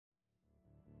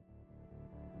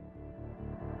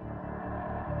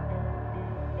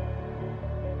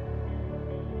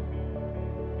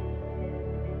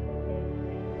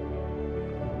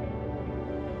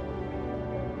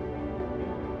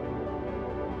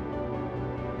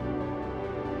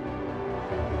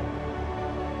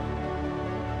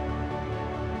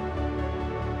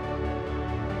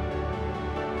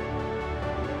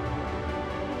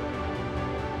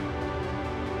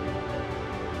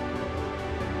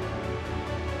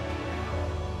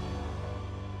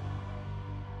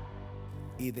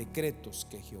y decretos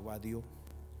que Jehová dio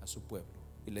a su pueblo.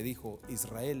 Y le dijo: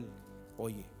 Israel,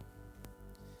 oye,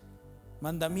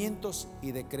 mandamientos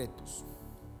y decretos.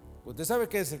 Usted sabe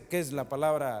qué es la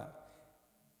palabra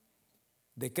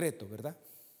decreto, ¿verdad?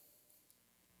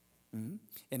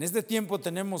 En este tiempo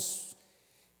tenemos,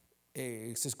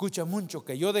 se escucha mucho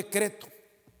que yo decreto,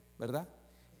 ¿verdad?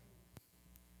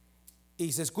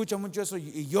 Y se escucha mucho eso,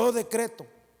 y yo decreto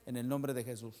en el nombre de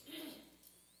Jesús.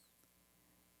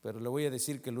 Pero le voy a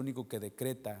decir que el único que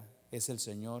decreta es el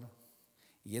Señor,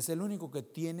 y es el único que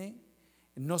tiene,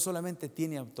 no solamente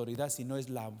tiene autoridad, sino es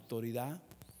la autoridad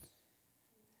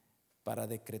para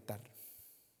decretar.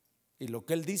 Y lo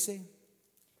que Él dice,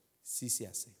 sí se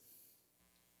hace.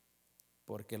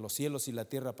 Porque los cielos y la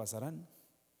tierra pasarán,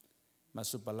 mas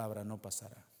su palabra no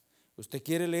pasará. Usted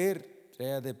quiere leer,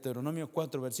 lea Deuteronomio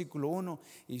 4, versículo 1,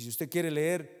 y si usted quiere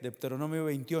leer Deuteronomio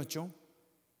 28,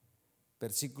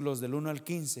 versículos del 1 al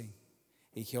 15,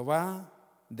 y Jehová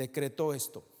decretó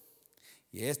esto: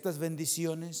 y estas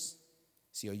bendiciones,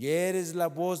 si oyeres la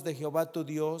voz de Jehová tu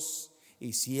Dios,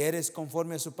 y si eres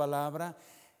conforme a su palabra,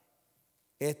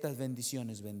 estas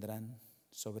bendiciones vendrán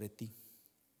sobre ti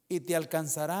y te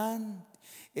alcanzarán.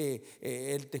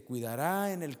 Él te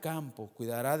cuidará en el campo,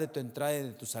 cuidará de tu entrada y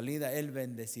de tu salida. Él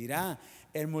bendecirá,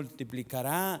 Él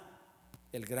multiplicará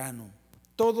el grano.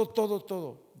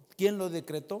 Todo. ¿Quién lo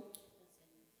decretó?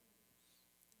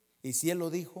 Y si Él lo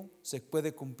dijo, ¿se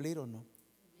puede cumplir o no?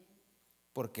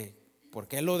 ¿Por qué?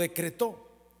 Porque Él lo decretó.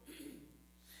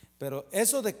 Pero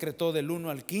eso decretó del 1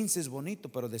 al 15 es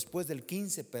bonito, pero después del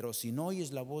 15, pero si no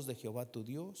oyes la voz de Jehová tu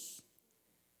Dios,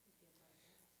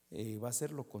 va a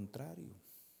ser lo contrario.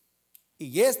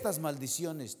 Y estas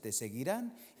maldiciones te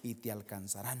seguirán y te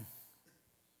alcanzarán.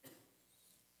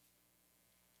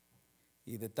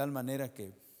 Y de tal manera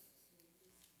que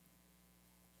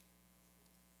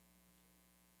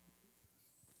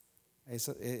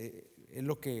eso es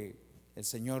lo que el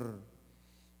Señor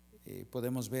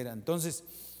podemos ver. Entonces,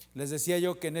 les decía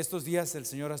yo que en estos días el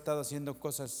Señor ha estado haciendo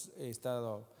cosas, ha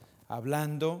estado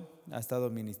hablando, ha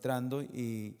estado ministrando,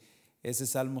 y ese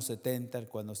Salmo 70,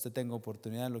 cuando usted tenga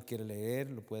oportunidad lo quiere leer,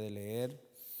 lo puede leer.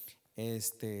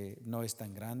 No es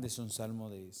tan grande, es un salmo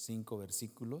de 5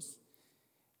 versículos,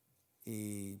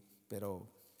 pero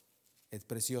es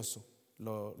precioso.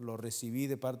 Lo recibí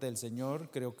de parte del Señor,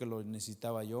 creo que lo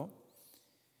necesitaba yo,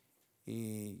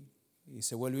 y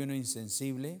se vuelve uno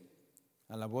insensible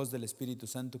a la voz del Espíritu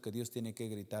Santo que Dios tiene que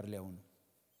gritarle a uno.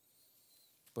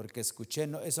 Porque escuché,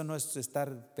 eso no es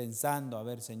estar pensando, a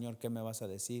ver, Señor, ¿qué me vas a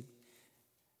decir?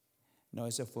 No,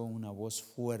 esa fue una voz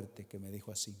fuerte que me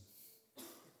dijo así,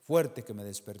 fuerte, que me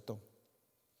despertó.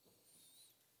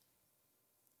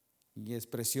 Y es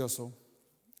precioso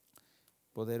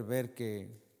poder ver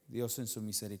que Dios en su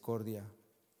misericordia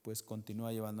pues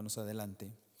continúa llevándonos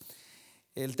adelante.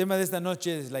 El tema de esta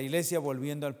noche es la iglesia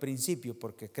volviendo al principio,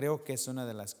 porque creo que es una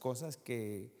de las cosas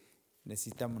que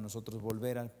necesitamos nosotros,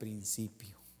 volver al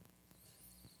principio.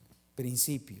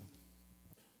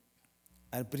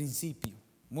 Al principio,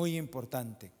 muy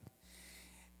importante.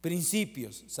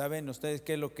 Principios. ¿Saben ustedes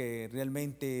qué es lo que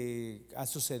realmente ha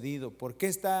sucedido? ¿Por qué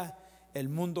está el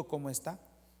mundo como está?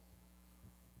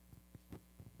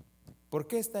 ¿Por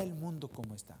qué está el mundo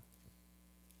como está?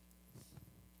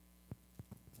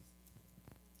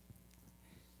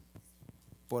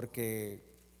 Porque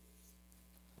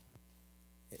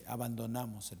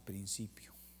abandonamos el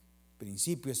principio.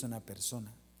 Principio es una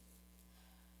persona.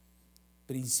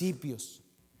 Principios,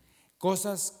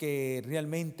 cosas que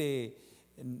realmente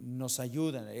nos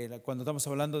ayudan. Cuando estamos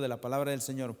hablando de la palabra del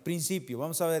Señor, principio,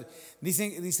 vamos a ver,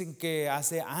 dicen que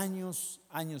hace años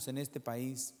en este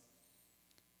país,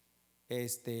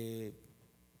 este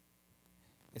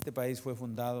país fue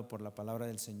fundado por la palabra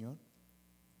del Señor,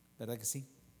 ¿verdad que sí?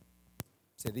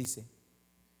 Se dice.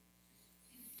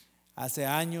 Hace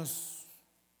años,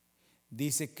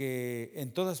 dice que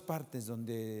en todas partes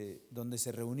donde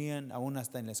se reunían, aún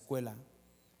hasta en la escuela,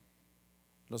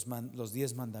 los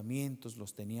 10 mandamientos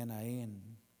los tenían ahí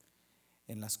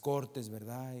en las cortes,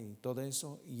 ¿verdad? Y todo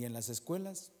eso. Y en las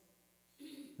escuelas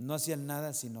no hacían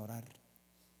nada sin orar,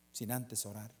 sin antes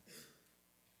orar.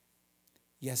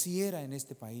 Y así era en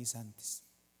este país antes.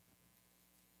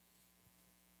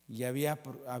 Y había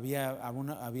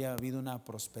habido una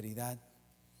prosperidad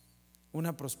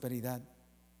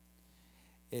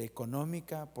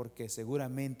económica, porque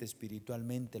seguramente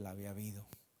espiritualmente la había habido.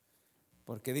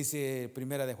 Porque dice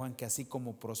Primera de Juan que así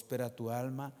como prospera tu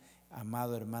alma,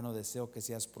 amado hermano, deseo que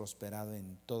seas prosperado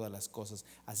en todas las cosas.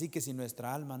 Así que si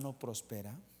nuestra alma no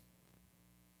prospera,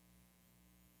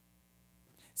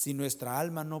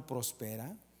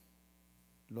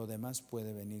 lo demás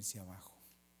puede venirse abajo.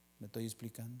 ¿Me estoy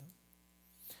explicando?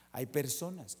 Hay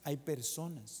personas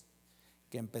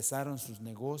que empezaron sus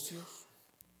negocios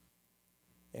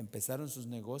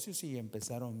y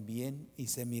empezaron bien y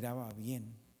se miraba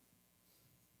bien.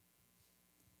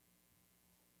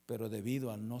 Pero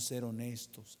debido a no ser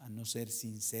honestos, a no ser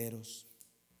sinceros,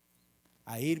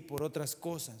 a ir por otras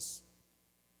cosas,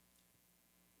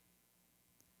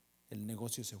 el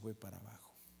negocio se fue para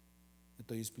abajo. ¿Me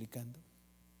estoy explicando?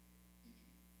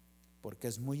 Porque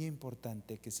es muy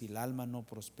importante que si el alma no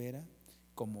prospera,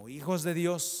 como hijos de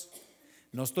Dios,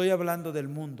 no estoy hablando del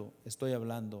mundo, estoy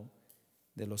hablando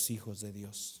de los hijos de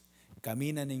Dios.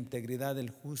 Camina en integridad el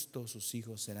justo, sus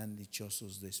hijos serán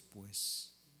dichosos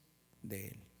después de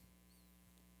él.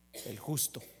 El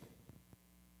justo.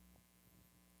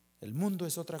 El mundo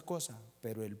es otra cosa,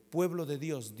 pero el pueblo de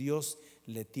Dios, Dios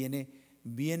le tiene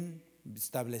bien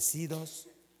establecidos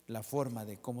la forma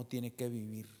de cómo tiene que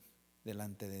vivir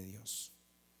delante de Dios.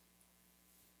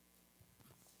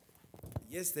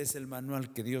 Y este es el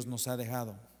manual que Dios nos ha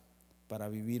dejado para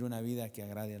vivir una vida que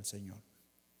agrade al Señor.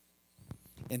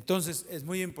 Entonces es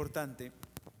muy importante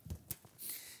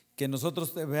que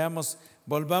nosotros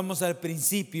volvamos al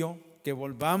principio,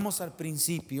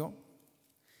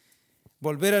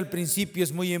 Volver al principio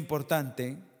es muy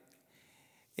importante.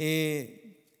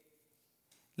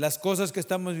 Las cosas que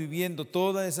estamos viviendo,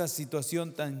 toda esa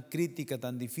situación tan crítica,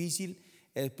 tan difícil,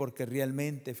 es porque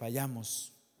realmente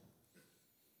fallamos.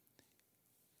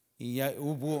 Y ya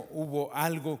hubo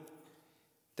algo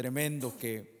tremendo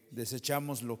que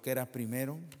desechamos lo que era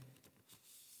primero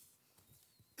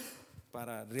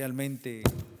para realmente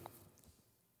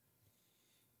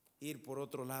ir por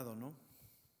otro lado, ¿no?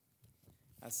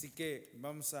 Así que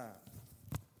vamos a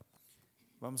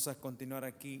continuar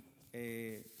aquí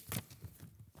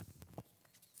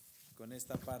con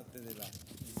esta parte de la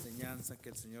enseñanza, que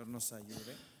el Señor nos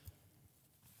ayude.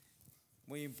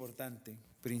 Muy importante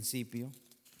principio.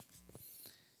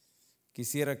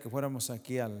 Quisiera que fuéramos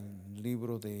aquí al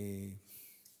libro de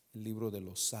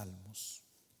los Salmos.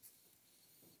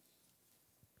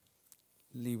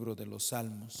 Libro de los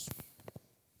Salmos,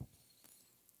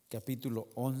 capítulo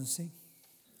 11.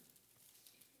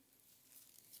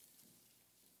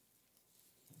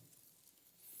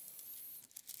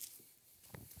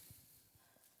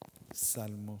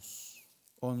 Salmos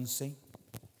 11.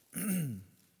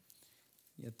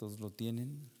 Ya todos lo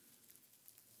tienen.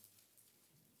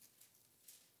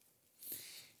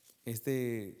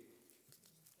 Este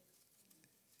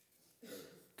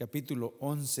capítulo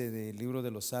 11 del libro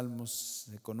de los Salmos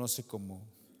se conoce como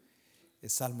el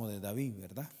Salmo de David,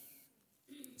 ¿verdad?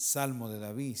 Salmo de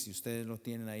David, si ustedes lo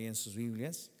tienen ahí en sus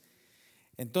Biblias.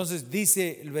 Entonces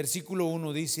dice, el versículo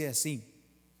 1 dice así: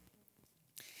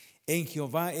 en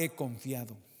Jehová he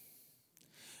confiado.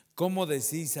 ¿Cómo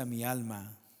decís a mi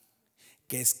alma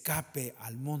que escape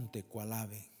al monte cual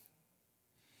ave?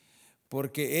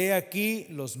 Porque he aquí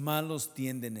los malos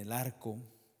tienden el arco,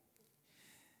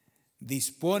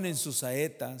 disponen sus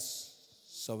saetas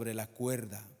sobre la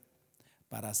cuerda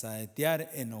para saetear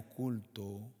en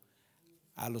oculto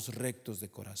a los rectos de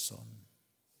corazón.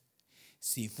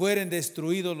 Si fueren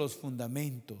destruidos los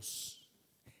fundamentos,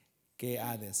 ¿qué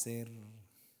ha de hacer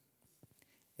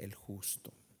el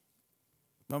justo?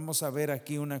 Vamos a ver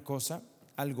aquí una cosa,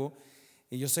 algo,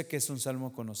 y yo sé que es un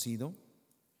salmo conocido,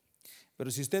 pero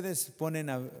si ustedes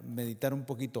ponen a meditar un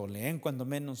poquito, leen cuando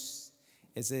menos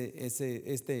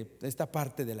esta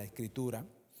parte de la escritura,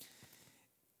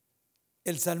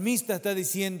 el salmista está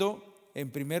diciendo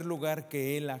en primer lugar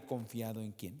que él ha confiado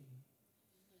 ¿en quién?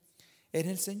 En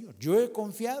el Señor. Yo he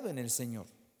confiado en el Señor.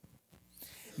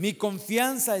 Mi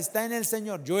confianza está en el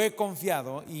Señor. Yo he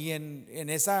confiado y en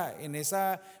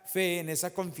esa fe, en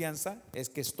esa confianza es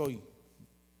que estoy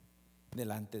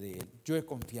delante de Él. Yo he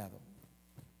confiado.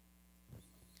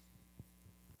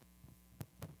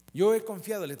 Yo he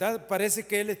confiado. Parece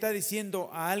que Él está diciendo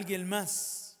a alguien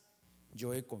más: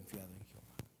 yo he confiado en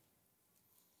Jehová.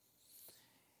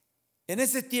 En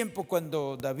ese tiempo,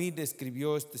 cuando David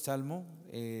escribió este salmo,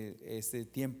 ese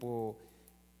tiempo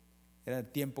era el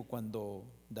tiempo cuando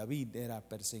David era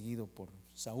perseguido por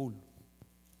Saúl.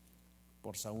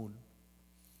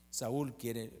 Saúl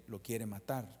lo quiere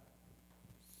matar.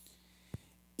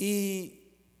 Y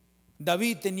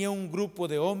David tenía un grupo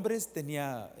de hombres,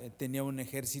 tenía un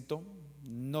ejército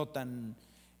no tan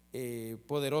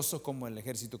poderoso como el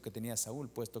ejército que tenía Saúl,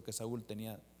 puesto que Saúl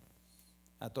tenía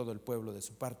a todo el pueblo de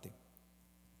su parte,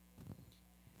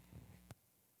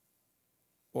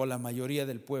 o la mayoría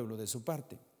del pueblo de su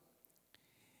parte.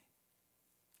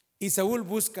 Y Saúl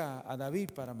busca a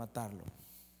David para matarlo.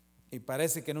 Y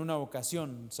parece que en una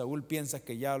ocasión Saúl piensa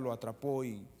que ya lo atrapó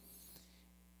y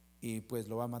y pues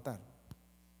lo va a matar.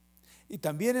 Y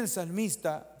también el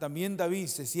salmista, también David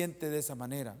se siente de esa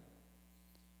manera,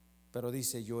 pero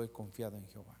dice: yo he confiado en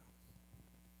Jehová.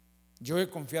 Yo he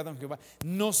confiado en Jehová.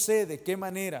 No sé de qué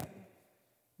manera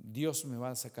Dios me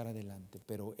va a sacar adelante,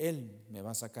 pero Él me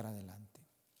va a sacar adelante.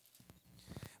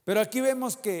 Pero aquí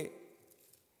vemos que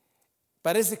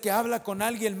parece que habla con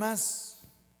alguien más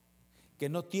que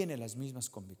no tiene las mismas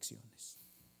convicciones.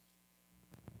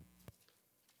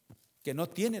 Que no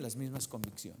tiene las mismas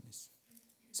convicciones.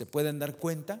 ¿Se pueden dar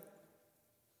cuenta?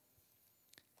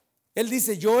 Él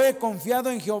dice: yo he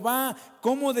confiado en Jehová.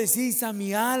 ¿Cómo decís a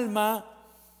mi alma?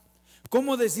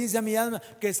 ¿Cómo decís a mi alma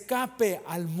que escape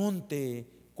al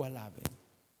monte cual ave?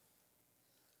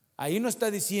 Ahí no está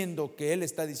diciendo que él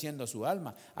está diciendo a su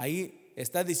alma. Ahí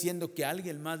está diciendo que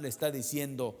alguien más le está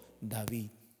diciendo: David,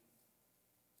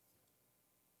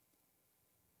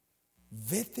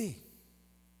 vete,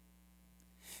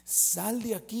 sal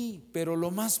de aquí, pero lo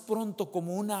más pronto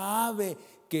como una ave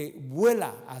que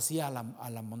vuela hacia a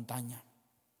la montaña.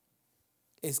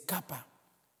 Escapa.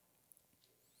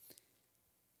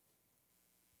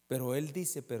 Pero él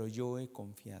dice: pero yo he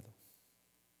confiado.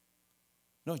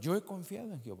 No, yo he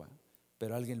confiado en Jehová.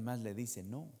 Pero alguien más le dice: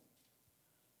 no,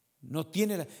 no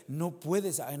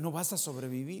puedes, no vas a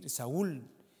sobrevivir. Saúl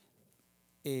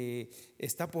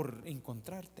está por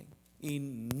encontrarte y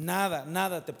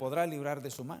nada te podrá librar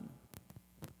de su mano.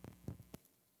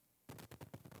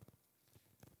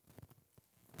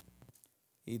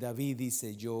 Y David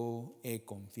dice: yo he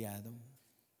confiado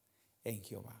en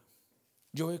Jehová.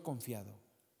 Yo he confiado.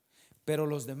 Pero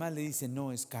los demás le dicen: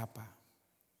 no, escapa.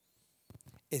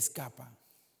 Escapa.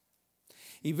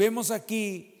 Y vemos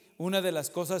aquí una de las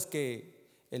cosas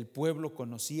que el pueblo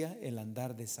conocía: el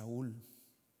andar de Saúl.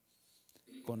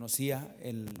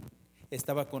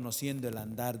 Estaba conociendo el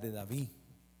andar de David.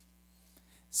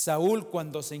 Saúl,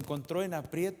 cuando se encontró en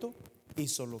aprieto,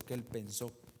 hizo lo que él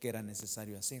pensó que era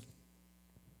necesario hacer.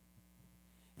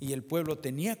 Y el pueblo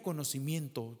tenía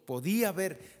conocimiento, podía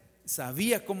ver,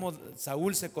 sabía cómo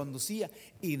Saúl se conducía,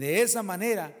 y de esa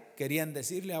manera querían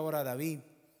decirle ahora a David: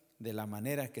 de la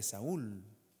manera que Saúl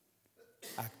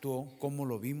actuó, como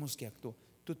lo vimos que actuó,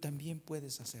 tú también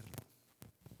puedes hacerlo.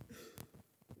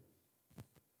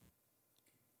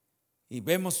 Y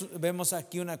vemos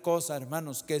aquí una cosa,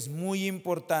 hermanos, que es muy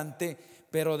importante,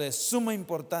 pero de suma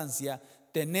importancia: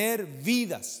 tener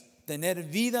vidas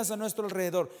a nuestro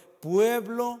alrededor,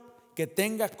 pueblo que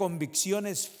tenga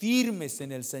convicciones firmes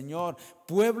en el Señor,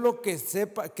 pueblo que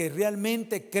sepa, que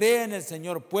realmente crea en el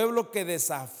Señor, pueblo que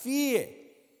desafíe.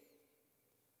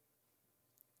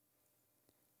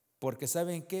 Porque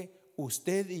 ¿saben qué?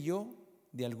 Usted y yo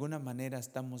de alguna manera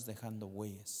estamos dejando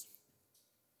huellas.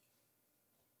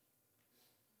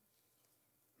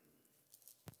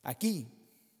 Aquí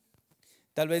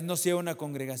tal vez no sea una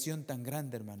congregación tan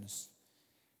grande, hermanos,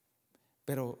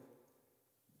 pero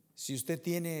si usted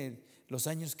tiene los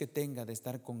años que tenga de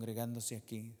estar congregándose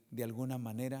aquí, de alguna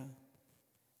manera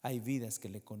hay vidas que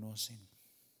le conocen.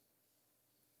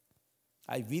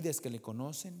 Hay vidas que le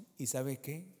conocen y ¿sabe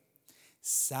qué?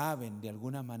 Saben de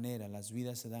alguna manera, las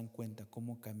vidas se dan cuenta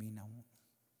cómo camina uno.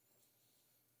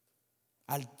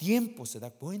 Al tiempo se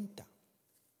da cuenta.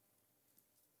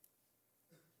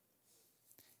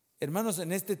 Hermanos,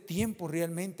 en este tiempo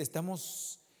realmente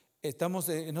estamos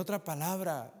en otra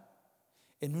palabra,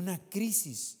 en una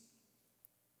crisis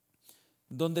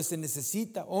donde se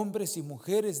necesita hombres y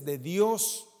mujeres de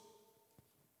Dios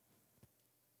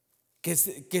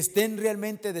que estén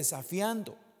realmente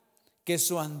desafiando, que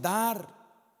su andar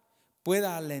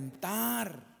pueda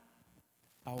alentar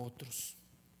a otros,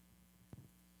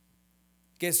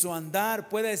 que su andar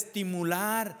pueda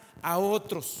estimular a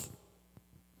otros.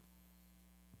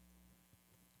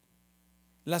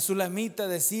 La sulamita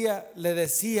le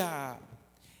decía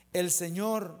el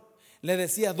Señor, le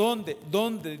decía: ¿dónde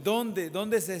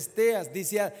es Esteas?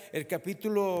 Dice el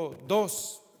capítulo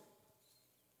 2,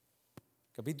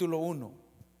 capítulo 1,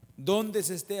 ¿dónde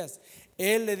es Esteas?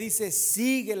 Él le dice: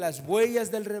 sigue las huellas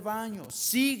del rebaño,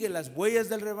 sigue las huellas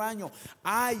del rebaño.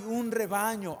 Hay un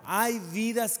rebaño, hay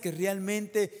vidas que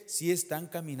realmente sí están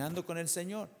caminando con el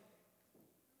Señor.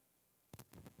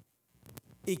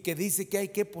 Y que dice que hay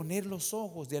que poner los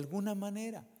ojos de alguna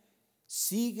manera.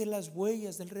 Sigue las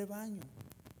huellas del rebaño.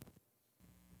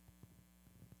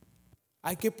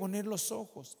 Hay que poner los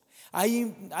ojos.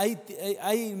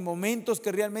 Hay momentos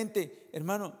que realmente,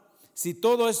 hermano, si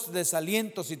todo es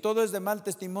desaliento, si todo es de mal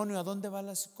testimonio, ¿a dónde van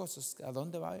las cosas? ¿A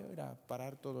dónde va a ir a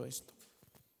parar todo esto?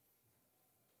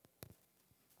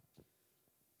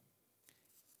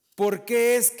 ¿Por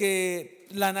qué es que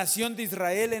la nación de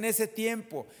Israel en ese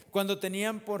tiempo, cuando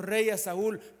tenían por rey a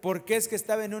Saúl, por qué es que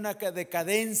estaba en una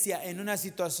decadencia, en una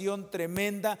situación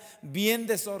tremenda, bien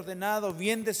desordenado,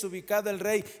 bien desubicado el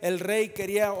rey? El rey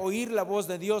quería oír la voz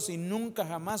de Dios y nunca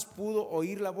jamás pudo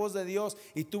oír la voz de Dios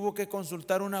y tuvo que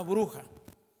consultar una bruja.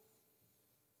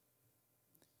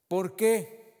 ¿Por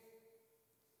qué?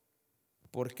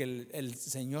 Porque el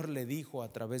Señor le dijo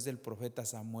a través del profeta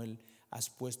Samuel: has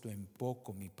puesto en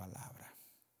poco mi palabra,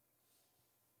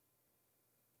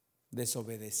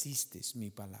 desobedeciste mi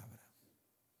palabra.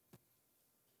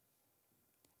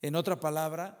 En otra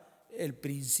palabra, el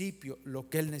principio, lo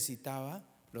que él necesitaba,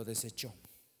 lo desechó.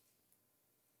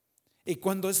 Y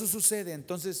cuando eso sucede,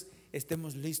 entonces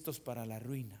estemos listos para la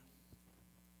ruina,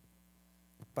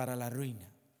 para la ruina,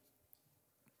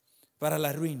 para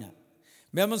la ruina.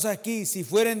 Veamos aquí: si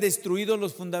fueren destruidos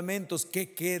los fundamentos,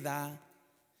 ¿qué queda?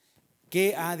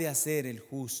 ¿Qué ha de hacer el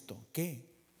justo? ¿Qué?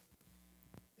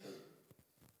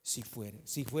 Si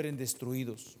fueren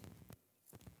destruidos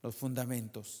los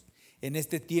fundamentos. En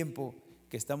este tiempo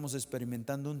que estamos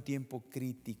experimentando, un tiempo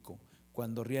crítico,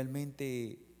 cuando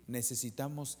realmente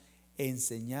necesitamos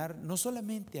enseñar no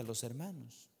solamente a los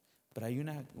hermanos, pero hay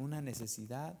una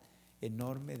necesidad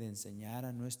enorme de enseñar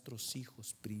a nuestros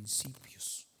hijos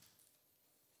principios.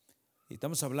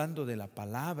 Estamos hablando de la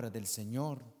palabra del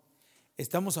Señor.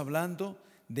 Estamos hablando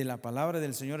de la palabra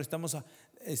del Señor.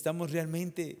 Estamos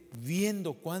realmente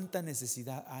viendo cuánta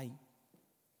necesidad hay.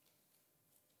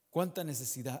 Cuánta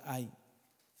necesidad hay.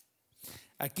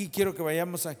 Aquí quiero que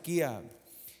vayamos aquí a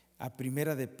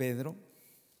Primera de Pedro.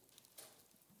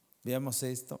 Veamos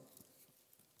esto.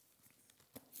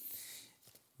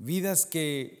 Vidas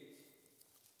que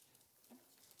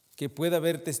pueda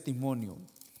haber testimonio.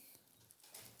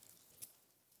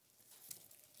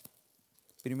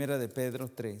 Primera de Pedro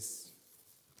 3.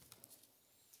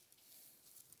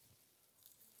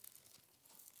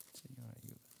 Señor,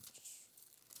 ayúdanos.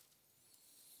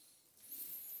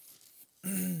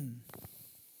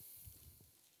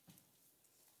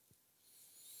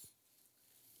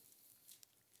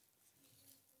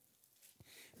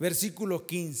 Versículo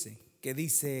 15, que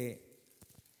dice: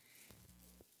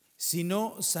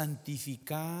 sino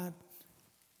santificad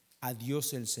a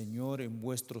Dios el Señor en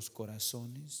vuestros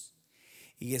corazones,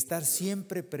 y estar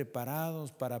siempre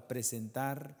preparados para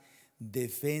presentar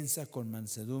defensa con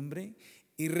mansedumbre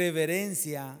y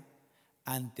reverencia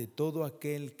ante todo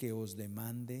aquel que os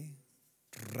demande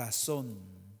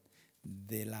razón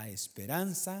de la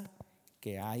esperanza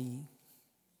que hay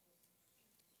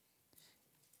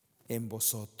en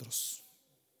vosotros.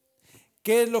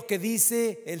 ¿Qué es lo que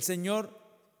dice el Señor?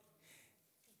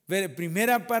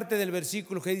 Primera parte del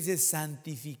versículo, que dice: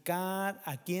 santificar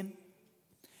 ¿a quién?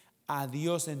 A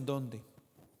Dios. ¿En dónde?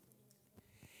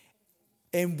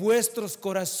 En vuestros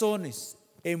corazones,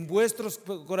 en vuestros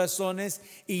corazones,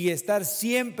 y estar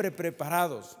siempre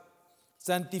preparados.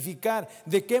 Santificar.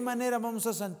 ¿De qué manera vamos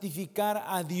a santificar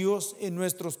a Dios en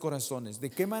nuestros corazones? ¿De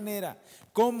qué manera?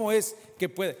 ¿Cómo es que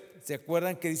puede? ¿Se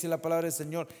acuerdan que dice la palabra del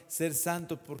Señor: ser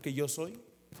santos porque yo soy?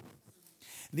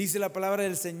 Dice la palabra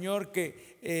del Señor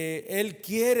que Él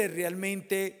quiere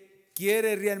realmente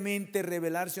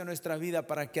revelarse a nuestra vida,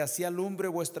 para que así alumbre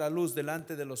vuestra luz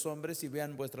delante de los hombres y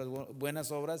vean vuestras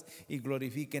buenas obras y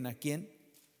glorifiquen ¿a quién?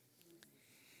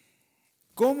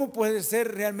 ¿Cómo puede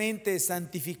ser realmente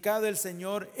santificado el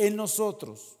Señor en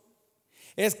nosotros?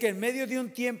 Es que en medio de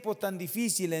un tiempo tan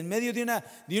difícil, en medio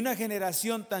de una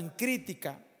generación tan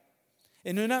crítica,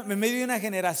 en medio de una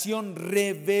generación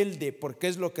rebelde, porque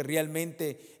es lo que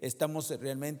realmente estamos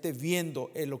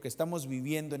viendo, lo que estamos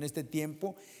viviendo en este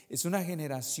tiempo, es una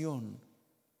generación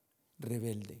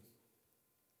rebelde.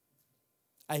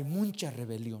 Hay mucha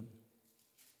rebelión,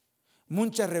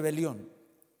 mucha rebelión.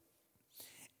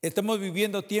 Estamos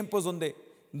viviendo tiempos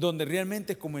donde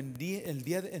realmente, como en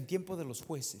tiempo de los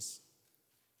jueces,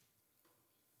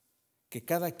 que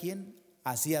cada quien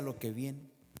hacía lo que bien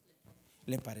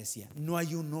le parecía. No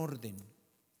hay un orden.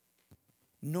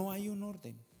 No hay un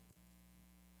orden.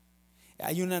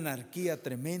 Hay una anarquía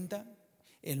tremenda.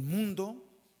 El mundo,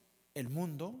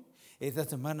 esta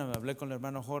semana me hablé con el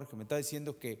hermano Jorge, me está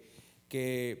diciendo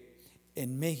que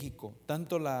en México,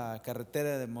 tanto la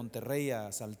carretera de Monterrey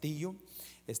a Saltillo,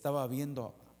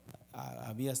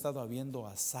 había estado habiendo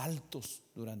asaltos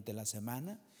durante la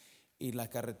semana, y la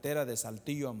carretera de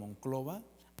Saltillo a Monclova,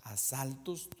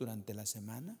 asaltos durante la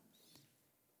semana.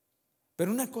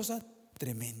 Pero una cosa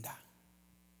tremenda.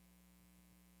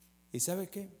 ¿Y sabe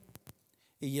qué?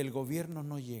 Y el gobierno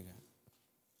no llega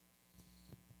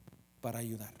para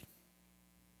ayudar.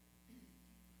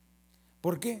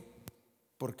 ¿Por qué?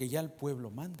 Porque ya el pueblo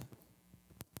manda.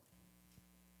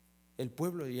 el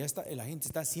pueblo ya está, la gente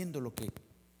está haciendo lo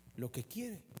que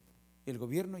quiere. El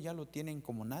gobierno ya lo tienen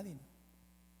como nadie.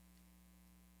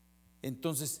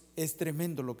 Entonces es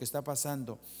tremendo lo que está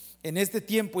pasando en este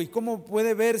tiempo. Y cómo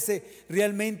puede verse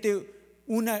realmente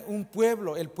un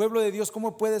pueblo, el pueblo de Dios,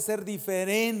 cómo puede ser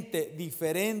diferente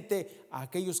a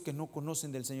aquellos que no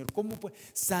conocen del Señor. Cómo puede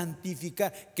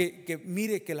santificar, que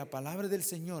mire que la palabra del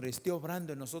Señor esté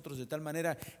obrando en nosotros de tal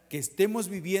manera que estemos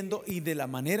viviendo, y de la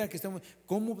manera que estamos,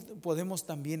 cómo podemos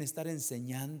también estar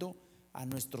enseñando a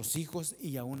nuestros hijos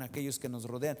y aún a aquellos que nos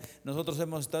rodean. Nosotros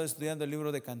hemos estado estudiando el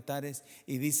libro de Cantares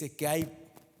y dice que hay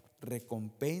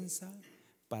recompensa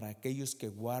para aquellos que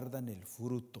guardan el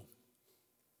fruto.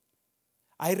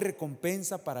 Hay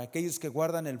recompensa para aquellos que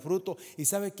guardan el fruto. ¿Y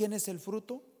sabe quién es el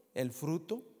fruto? El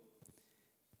fruto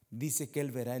dice que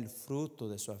Él verá el fruto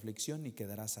de su aflicción y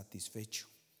quedará satisfecho.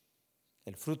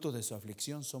 El fruto de su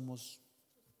aflicción somos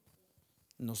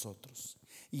nosotros.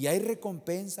 Y hay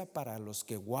recompensa para los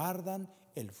que guardan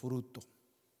el fruto.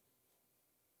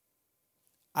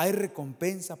 Hay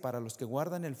recompensa para los que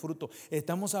guardan el fruto.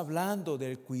 Estamos hablando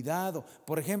del cuidado.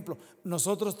 Por ejemplo,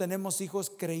 nosotros tenemos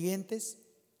hijos creyentes.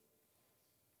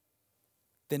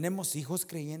 ¿Tenemos hijos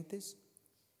creyentes?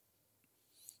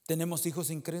 ¿Tenemos hijos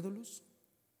incrédulos?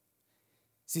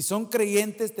 Si son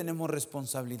creyentes, tenemos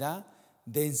responsabilidad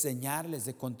de enseñarles,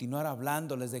 de continuar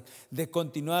hablándoles, de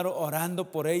continuar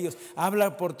orando por ellos.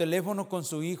 Habla por teléfono con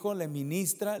su hijo, le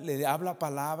ministra, le habla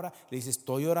palabra, le dice: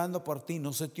 estoy orando por ti,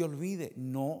 no se te olvide.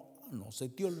 No se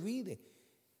te olvide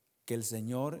que el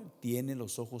Señor tiene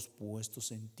los ojos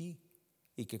puestos en ti,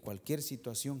 y que cualquier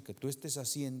situación que tú estés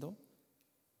haciendo,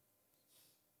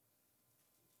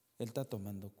 Él está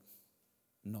tomando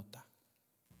nota,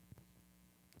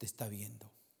 te está viendo.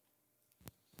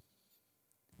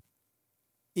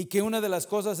 Y que una de las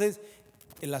cosas es,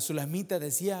 la Sulamita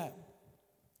decía: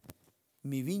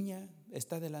 mi viña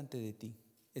está delante de ti,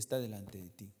 está delante de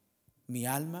ti. Mi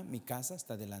alma, mi casa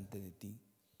está delante de ti.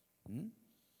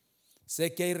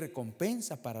 Sé que hay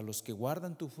recompensa para los que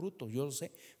guardan tu fruto, yo lo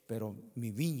sé, pero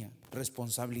mi viña,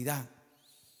 responsabilidad.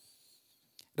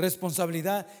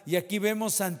 Y aquí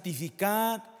vemos: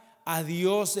 santificar a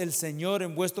Dios el Señor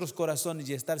en vuestros corazones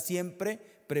y estar siempre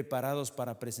preparados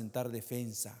para presentar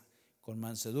defensa con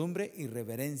mansedumbre y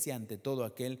reverencia ante todo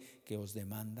aquel que os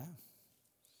demanda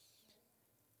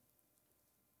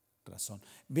razón.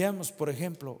 Veamos, por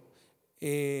ejemplo,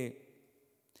 en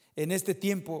este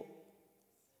tiempo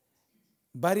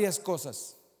varias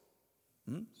cosas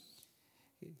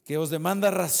que os demanda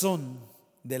razón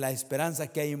de la esperanza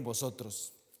que hay en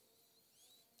vosotros.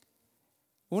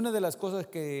 Una de las cosas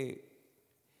que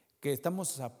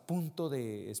estamos a punto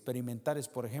de experimentar es,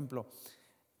 por ejemplo,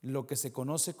 lo que se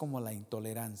conoce como la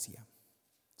intolerancia.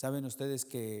 Saben ustedes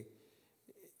que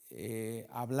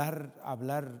hablar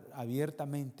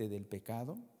abiertamente del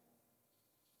pecado,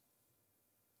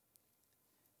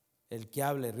 el que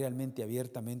hable realmente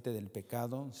abiertamente del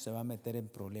pecado se va a meter en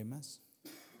problemas.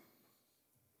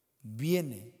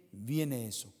 Viene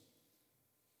eso.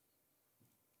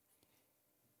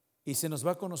 Y se nos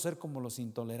va a conocer como los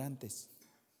intolerantes.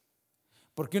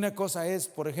 Porque una cosa es,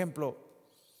 por ejemplo,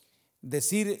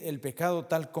 decir el pecado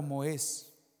tal como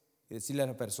es y decirle a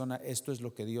la persona: esto es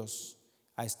lo que Dios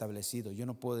ha establecido, yo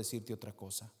no puedo decirte otra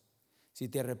cosa. Si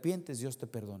te arrepientes, Dios te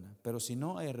perdona, pero si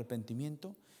no hay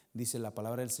arrepentimiento, dice la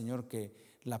palabra del Señor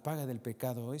que la paga del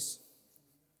pecado es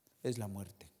la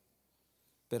muerte.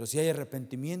 Pero si hay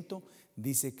arrepentimiento,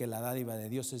 dice que la dádiva de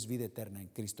Dios es vida eterna en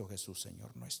Cristo Jesús,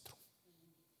 Señor nuestro.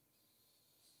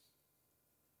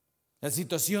 La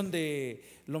situación del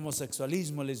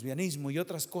homosexualismo, lesbianismo y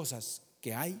otras cosas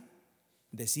que hay,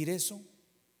 decir eso,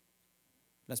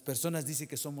 las personas dicen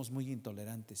que somos muy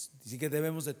intolerantes, dicen que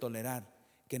debemos de tolerar,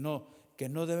 que no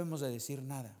debemos de decir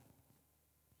nada.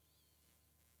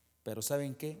 Pero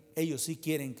 ¿saben qué? Ellos sí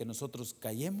quieren que nosotros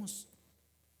callemos.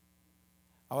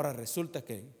 Ahora resulta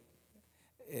que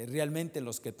realmente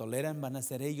los que toleran van a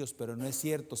ser ellos, pero no es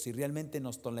cierto. Si realmente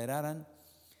nos toleraran,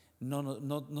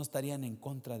 no estarían en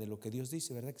contra de lo que Dios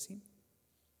dice, ¿verdad que sí?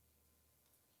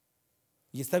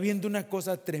 Y está viendo una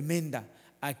cosa tremenda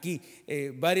aquí,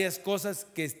 varias cosas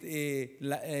que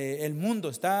el mundo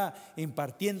está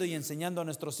impartiendo y enseñando a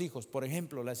nuestros hijos. Por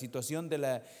ejemplo, la situación de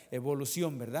la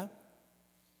evolución, ¿verdad?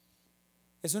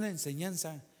 Es una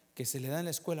enseñanza que se le da en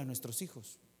la escuela a nuestros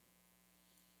hijos.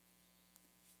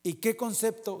 ¿Y qué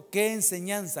concepto, qué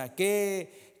enseñanza,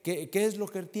 qué es lo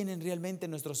que tienen realmente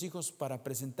nuestros hijos para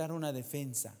presentar una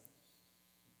defensa?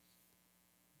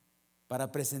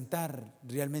 Para presentar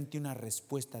realmente una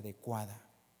respuesta adecuada.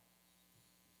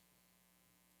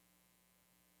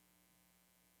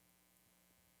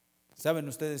 Saben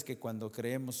ustedes que cuando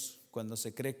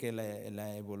se cree que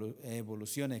la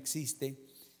evolución existe,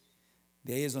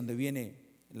 de ahí es donde viene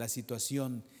la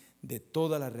situación de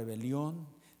toda la rebelión,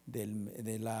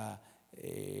 de la,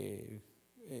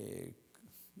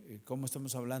 ¿cómo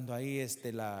estamos hablando ahí?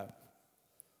 La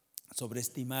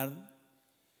sobreestimar.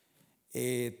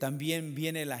 También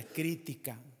viene la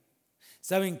crítica.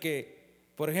 Saben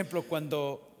que, por ejemplo,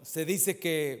 cuando se dice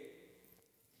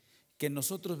que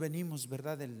nosotros venimos,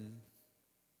 ¿verdad?,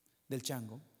 del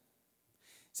chango,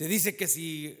 se dice que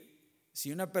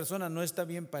si una persona no está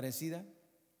bien parecida,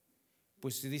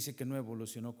 pues se dice que no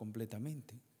evolucionó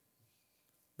completamente,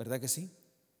 ¿verdad que sí?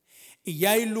 Y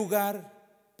ya hay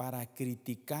lugar para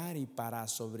criticar y para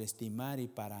sobreestimar y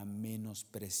para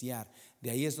menospreciar.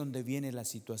 De ahí es donde viene la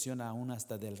situación aún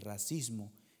hasta del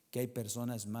racismo, que hay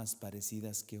personas más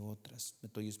parecidas que otras. ¿Me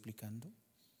estoy explicando?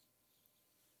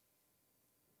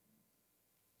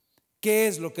 ¿Qué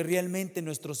es lo que realmente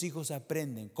nuestros hijos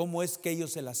aprenden? ¿Cómo es que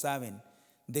ellos se la saben?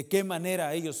 ¿De qué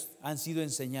manera ellos han sido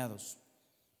enseñados?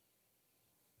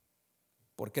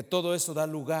 Porque todo eso da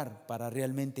lugar para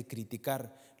realmente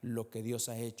criticar lo que Dios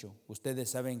ha hecho.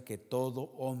 Ustedes saben que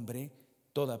todo hombre,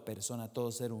 toda persona,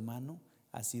 todo ser humano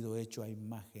ha sido hecho a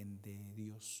imagen de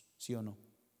Dios, ¿sí o no?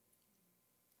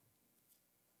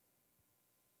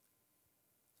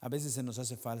 A veces se nos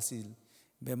hace fácil,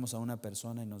 vemos a una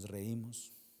persona y nos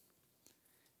reímos.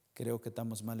 Creo que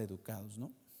estamos mal educados,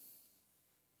 ¿no?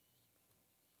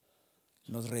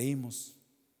 Nos reímos.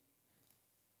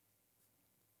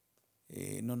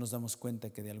 No nos damos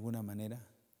cuenta que de alguna manera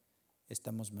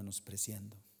estamos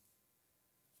menospreciando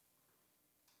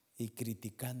y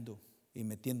criticando y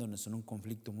metiéndonos en un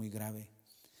conflicto muy grave,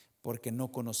 porque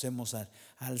no conocemos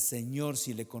al Señor.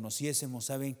 Si le conociésemos,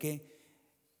 ¿saben qué?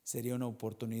 Sería una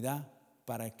oportunidad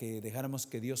para que dejáramos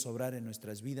que Dios obrara en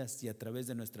nuestras vidas y a través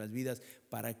de nuestras vidas,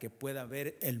 para que pueda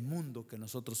ver el mundo que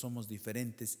nosotros somos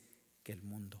diferentes que el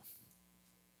mundo.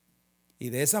 Y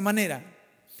de esa manera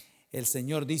el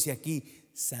Señor dice aquí: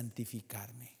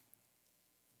 santificarme.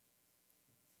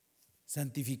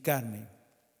 Santificarme.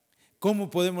 ¿Cómo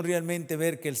podemos realmente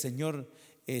ver que el Señor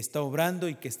está obrando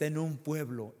y que está en un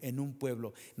pueblo?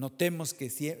 Notemos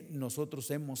que nosotros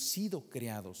hemos sido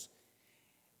creados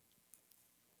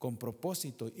con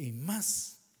propósito, y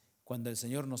más cuando el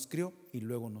Señor nos crió y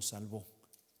luego nos salvó,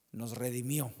 nos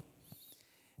redimió.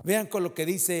 Vean con lo que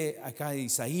dice acá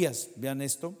Isaías. Vean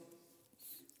esto,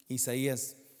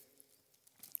 Isaías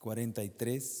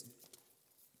 43.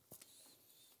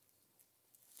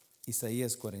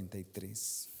 Isaías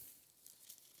 43.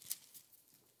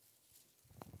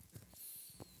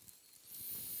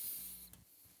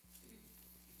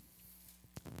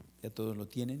 ¿Ya todos lo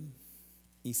tienen?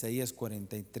 Isaías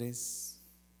 43,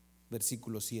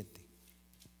 versículo 7.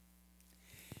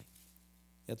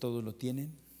 ¿Ya todos lo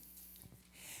tienen?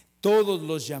 Todos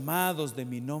los llamados de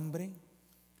mi nombre,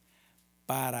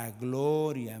 para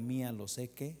gloria mía los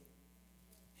he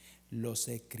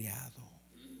creado.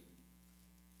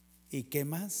 ¿Y qué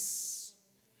más?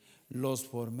 Los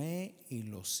formé y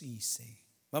los hice.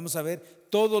 Vamos a ver,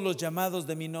 todos los llamados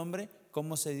de mi nombre.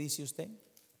 ¿Cómo se dice usted?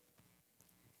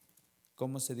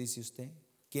 ¿Cómo se dice usted?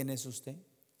 ¿Quién es usted?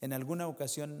 ¿En alguna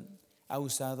ocasión ha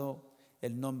usado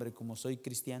el nombre como soy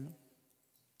cristiano?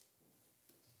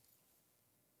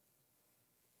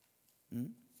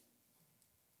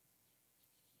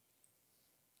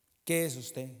 ¿Qué es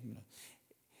usted?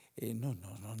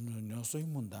 No soy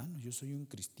mundano, yo soy un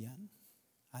cristiano.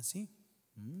 ¿Ah, sí?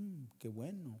 Qué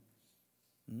bueno.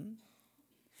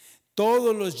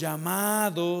 Todos los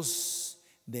llamados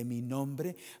de mi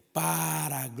nombre,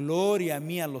 para gloria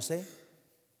mía los he.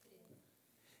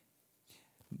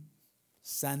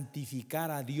 Santificar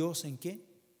a Dios, ¿en qué?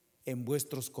 En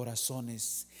vuestros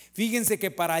corazones. Fíjense que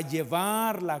para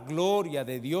llevar la gloria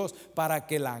de Dios, para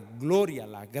que la gloria,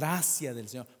 la gracia del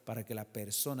Señor, para que la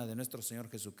persona de nuestro Señor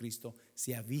Jesucristo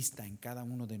sea vista en cada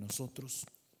uno de nosotros.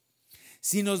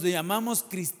 Si nos llamamos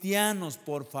cristianos,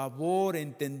 por favor,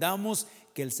 entendamos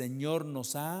que el Señor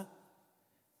nos ha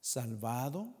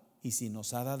salvado, y si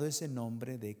nos ha dado ese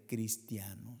nombre de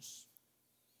cristianos,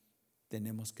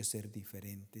 tenemos que ser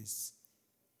diferentes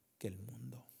que el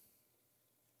mundo.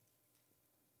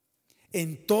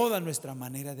 En toda nuestra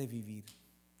manera de vivir,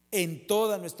 en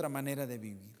toda nuestra manera de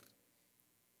vivir,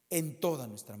 en toda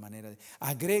nuestra manera de.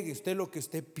 Agregue usted lo que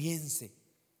usted piense.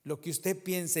 Lo que usted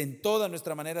piense en toda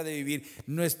nuestra manera de vivir,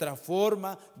 nuestra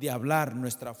forma de hablar,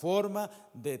 nuestra forma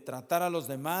de tratar a los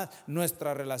demás,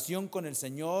 nuestra relación con el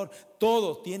Señor,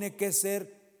 todo tiene que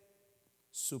ser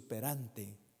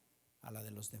superante a la de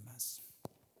los demás.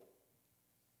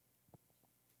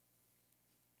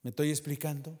 ¿Me estoy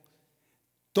explicando?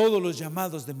 Todos los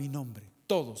llamados de mi nombre,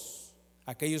 todos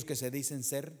aquellos que se dicen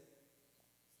ser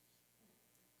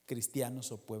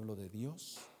cristianos o pueblo de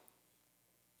Dios,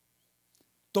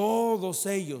 todos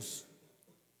ellos,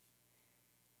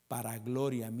 para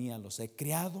gloria mía los he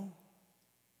creado,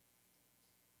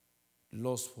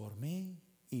 los formé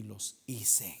y los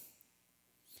hice.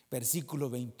 Versículo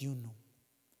 21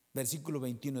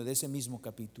 de ese mismo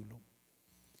capítulo.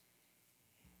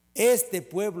 Este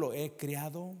pueblo he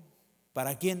creado,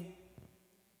 ¿para quién?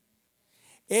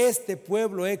 Este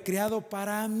pueblo he creado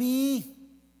para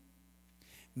mí.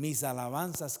 Mis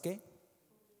alabanzas, ¿qué?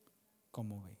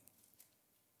 ¿Cómo ve?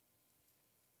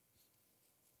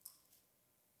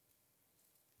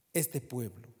 Este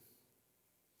pueblo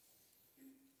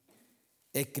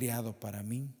he creado para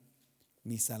mí,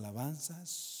 mis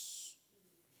alabanzas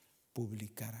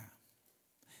publicará.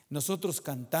 Nosotros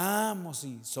cantamos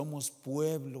y somos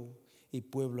pueblo y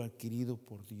pueblo adquirido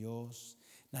por Dios,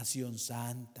 nación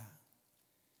santa,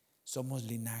 somos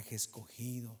linaje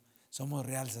escogido, somos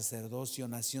real sacerdocio,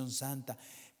 nación santa,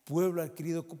 pueblo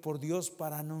adquirido por Dios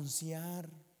para anunciar.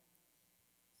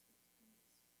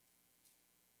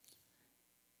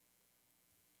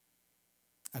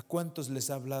 ¿A cuántos les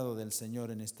ha hablado del Señor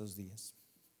en estos días?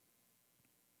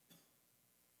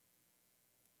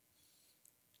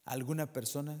 ¿Alguna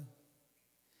persona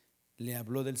le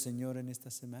habló del Señor en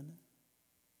esta semana?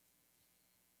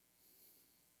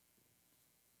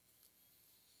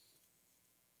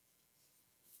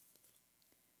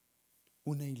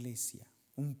 Una iglesia,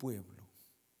 un pueblo,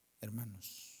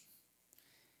 hermanos.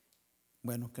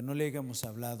 Bueno, que no le hayamos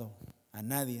hablado a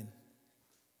nadie,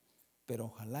 pero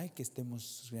ojalá y que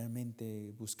estemos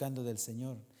realmente buscando del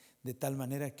Señor, de tal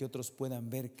manera que otros puedan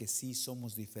ver que sí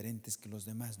somos diferentes que los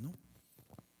demás, ¿no?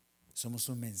 Somos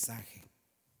un mensaje.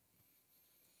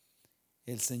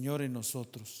 El Señor en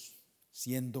nosotros,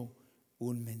 siendo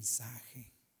un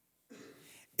mensaje.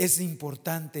 Es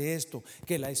importante esto,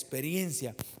 que la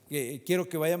experiencia, quiero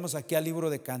que vayamos aquí al libro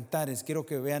de Cantares, quiero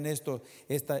que vean esta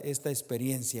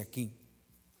experiencia aquí.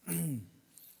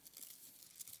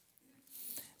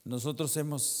 Nosotros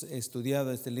hemos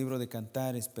estudiado este libro de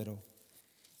Cantares, pero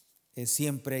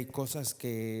siempre hay cosas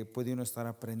que puede uno estar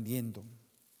aprendiendo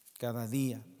cada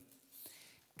día.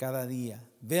 Cada día.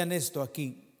 Vean esto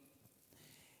aquí.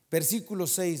 Versículo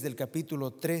 6 del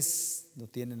capítulo 3, lo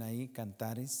tienen ahí,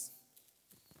 Cantares.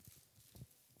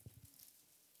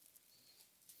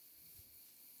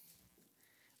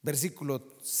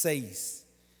 Versículo 6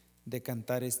 de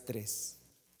Cantares 3.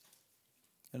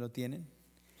 ¿Ya lo tienen?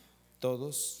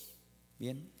 ¿Todos?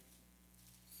 ¿Bien?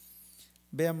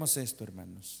 Veamos esto,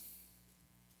 hermanos.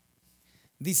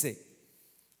 Dice,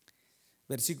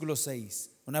 versículo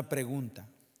 6, una pregunta.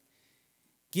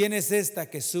 ¿Quién es esta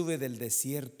que sube del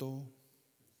desierto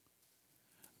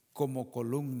como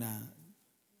columna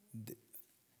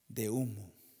de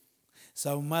humo,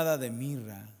 sahumada de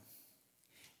mirra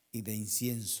y de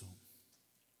incienso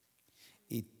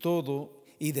y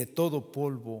de todo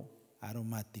polvo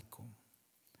aromático?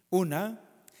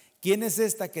 ¿Quién es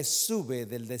esta que sube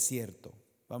del desierto?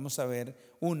 Vamos a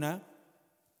ver,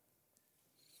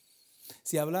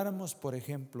 si habláramos, por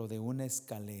ejemplo, de una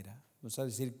escalera, vamos a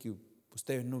decir que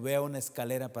usted no vea una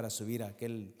escalera para subir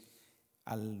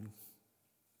al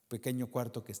pequeño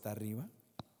cuarto que está arriba.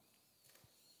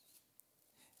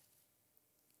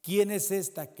 ¿Quién es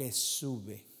esta que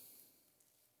sube?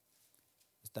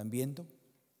 ¿Están viendo?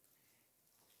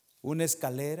 Una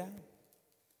escalera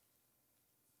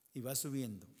y va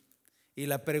subiendo. Y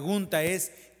la pregunta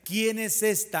es, ¿quién es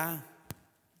esta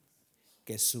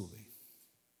que sube?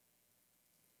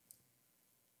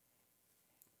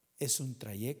 Es un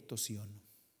trayecto, ¿sí o no?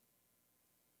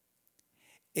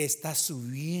 Está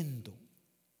subiendo.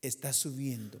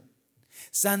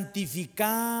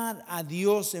 Santificar a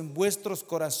Dios en vuestros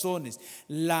corazones,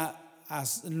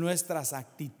 nuestras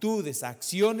actitudes,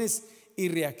 acciones y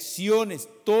reacciones,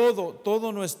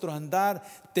 todo nuestro andar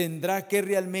tendrá que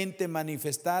realmente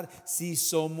manifestar si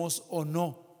somos o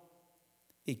no.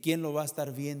 ¿Y quién lo va a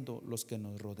estar viendo? Los que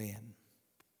nos rodean.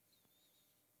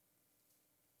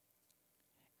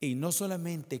 Y no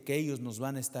solamente que ellos nos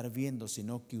van a estar viendo,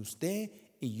 sino que usted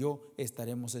y yo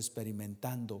estaremos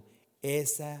experimentando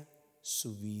esa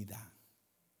subida.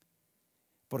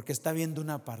 Porque está viendo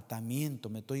un apartamiento,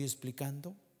 ¿me estoy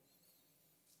explicando?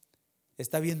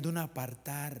 Está viendo un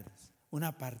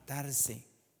apartarse,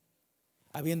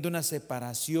 habiendo una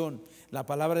separación. La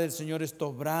palabra del Señor está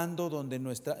obrando donde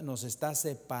nos está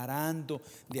separando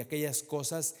de aquellas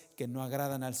cosas que no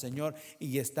agradan al Señor,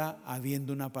 y está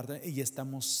habiendo una apartamiento y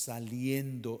estamos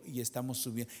saliendo y estamos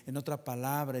subiendo. En otra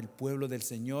palabra, el pueblo del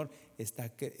Señor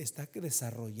está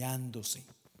desarrollándose.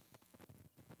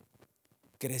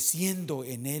 creciendo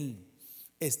en Él,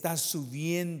 está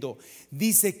subiendo.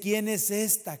 Dice: ¿quién es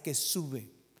esta que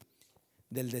sube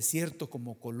del desierto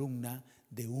como columna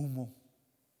de humo?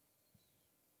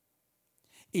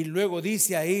 Y luego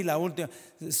dice ahí la última: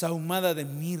 sahumada de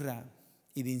mirra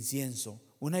y de incienso.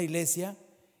 Una iglesia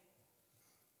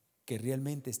que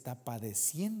realmente está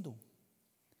padeciendo,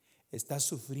 está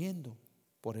sufriendo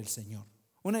por el Señor.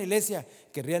 Una iglesia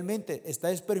que realmente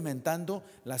está experimentando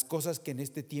las cosas que en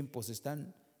este tiempo se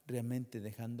están realmente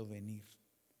dejando venir.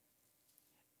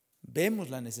 Vemos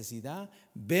la necesidad,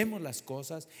 vemos las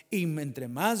cosas, y entre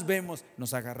más vemos,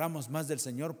 nos agarramos más del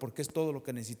Señor, porque es todo lo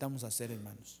que necesitamos hacer,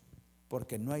 hermanos.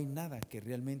 Porque no hay nada que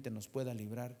realmente nos pueda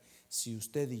librar si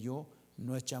usted y yo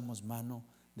no echamos mano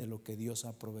de lo que Dios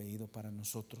ha proveído para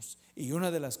nosotros. Y una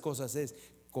de las cosas es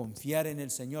confiar en el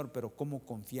Señor. Pero ¿cómo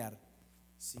confiar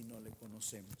si no le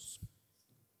conocemos?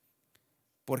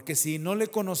 Porque si no le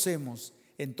conocemos,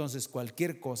 entonces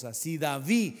cualquier cosa. Si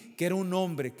David, que era un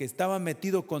hombre que estaba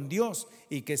metido con Dios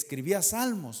y que escribía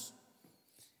salmos,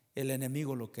 el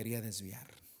enemigo lo quería desviar.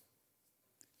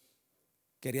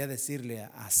 Quería decirle: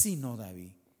 así no,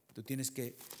 David, tú tienes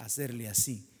que hacerle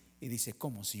así. Y dice: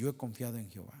 ¿cómo? Si yo he confiado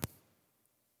en Jehová,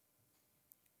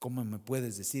 ¿cómo me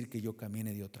puedes decir que yo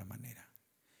camine de otra manera?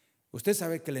 Usted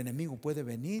sabe que el enemigo puede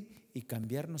venir y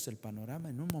cambiarnos el panorama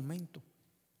en un momento.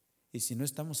 Y si no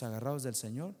estamos agarrados del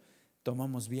Señor,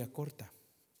 tomamos vía corta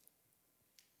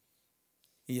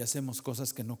y hacemos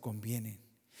cosas que no convienen.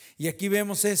 Y aquí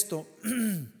vemos esto.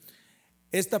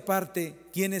 Esta parte: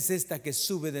 ¿quién es esta que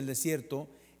sube del desierto?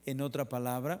 En otra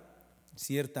palabra,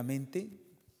 ciertamente,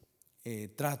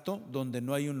 trato donde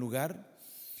no hay un lugar.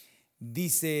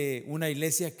 Dice: una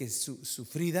iglesia que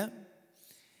sufrida.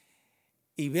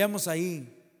 Y veamos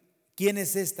ahí: ¿quién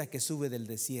es esta que sube del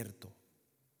desierto?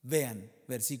 Vean,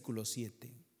 versículo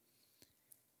 7.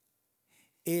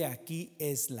 He aquí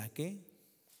es la que.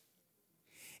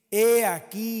 He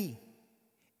aquí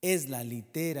es la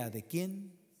litera ¿de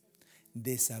quién?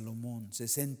 De Salomón.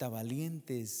 60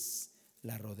 valientes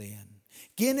la rodean.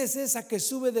 ¿Quién es esa que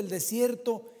sube del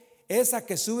desierto? Esa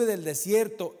que sube del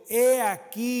desierto, he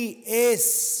aquí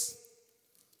es.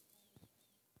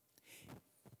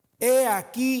 He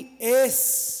aquí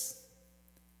es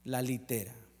la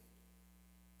litera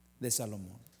de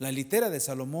Salomón. La litera de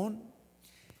Salomón,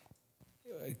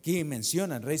 aquí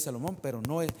menciona el rey Salomón, pero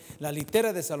no es. La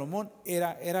litera de Salomón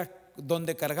era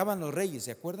donde cargaban los reyes,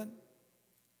 ¿se acuerdan?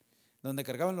 Donde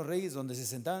cargaban los reyes, donde se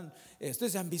sentaban.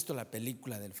 Ustedes han visto la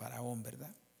película del faraón,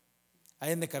 ¿verdad? Ahí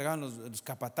donde cargaban los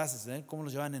capataces, ¿eh? Cómo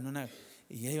los llevaban en una,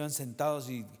 y ahí iban sentados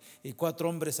y 4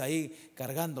 hombres ahí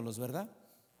cargándolos, ¿verdad?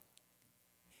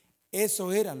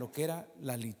 Eso era lo que era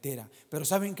la litera. Pero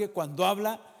 ¿saben qué? Cuando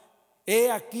habla,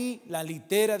 he aquí la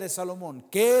litera de Salomón,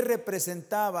 que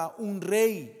representaba un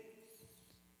rey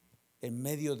en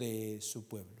medio de su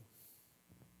pueblo.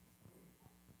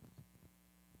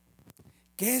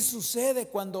 ¿Qué sucede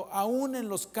cuando aún en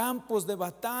los campos de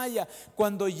batalla,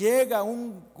 cuando llega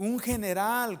un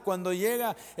general, cuando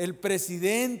llega el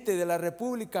presidente de la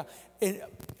república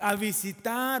a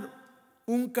visitar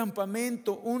un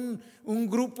campamento, un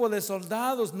grupo de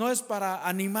soldados? ¿No es para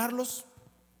animarlos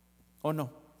o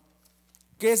no?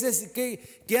 ¿Qué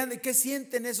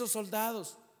sienten esos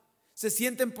soldados? Se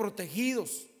sienten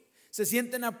protegidos, se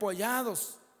sienten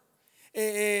apoyados.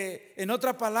 En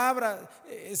otra palabra,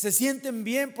 se sienten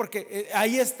bien porque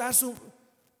ahí está su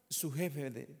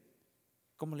jefe.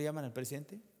 ¿Cómo le llaman al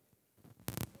presidente?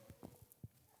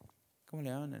 ¿Cómo le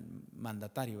llaman? El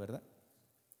mandatario, ¿verdad?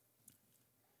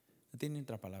 No tiene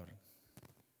otra palabra.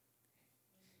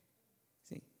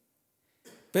 Sí.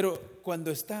 Pero cuando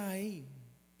está ahí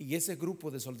y ese grupo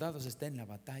de soldados está en la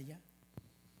batalla,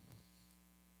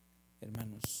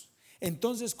 hermanos,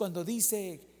 entonces cuando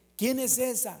dice: ¿quién es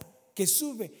esa que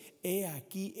sube? He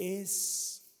aquí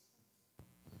es.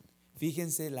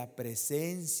 Fíjense la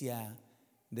presencia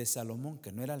de Salomón,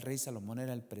 que no era el rey Salomón,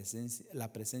 era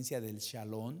la presencia del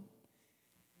Shalom,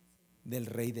 del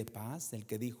rey de paz, del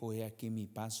que dijo: he aquí mi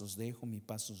paz os dejo, mi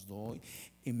paz os doy,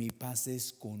 y mi paz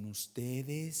es con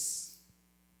ustedes.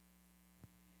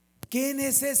 ¿Quién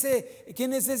es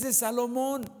ese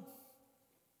Salomón?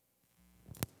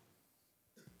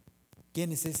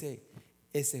 ¿Quién es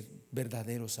ese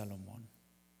verdadero Salomón?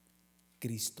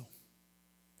 Cristo.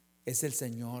 Es el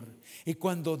Señor. Y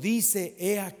cuando dice: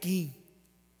 he aquí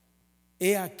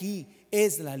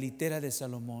es la litera de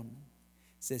Salomón,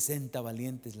 60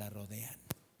 valientes la rodean.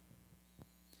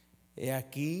 He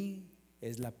aquí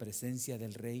es la presencia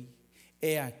del rey.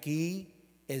 He aquí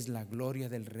es la gloria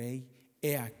del rey.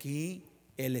 He aquí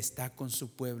Él está con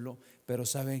su pueblo. Pero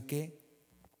 ¿saben qué?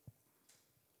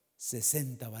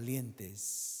 60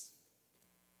 valientes,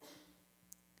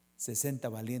 60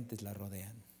 valientes la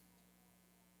rodean.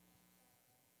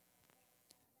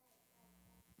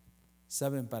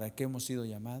 ¿Saben para qué hemos sido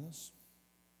llamados?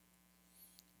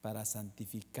 Para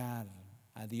santificar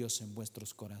a Dios en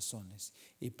vuestros corazones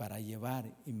y para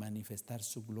llevar y manifestar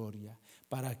su gloria,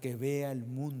 para que vea el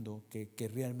mundo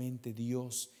que realmente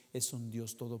Dios es un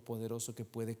Dios todopoderoso que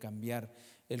puede cambiar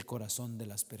el corazón de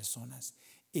las personas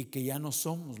y que ya no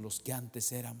somos los que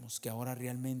antes éramos, que ahora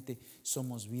realmente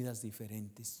somos vidas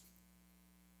diferentes.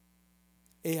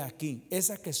 He aquí,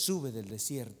 esa que sube del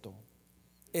desierto,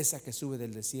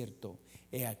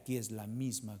 he aquí es la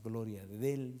misma gloria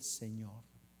del Señor.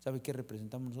 ¿Sabe qué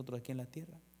representamos nosotros aquí en la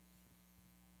tierra?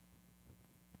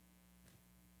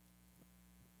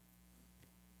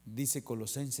 Dice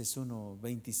Colosenses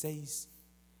 1:26.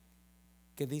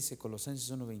 ¿Qué dice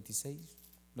Colosenses 1:26?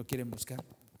 ¿Lo quieren buscar?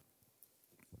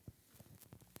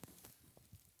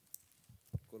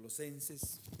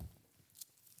 Colosenses.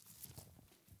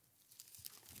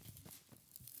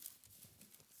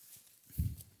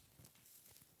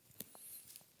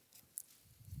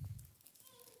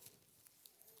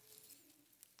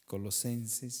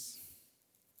 Colosenses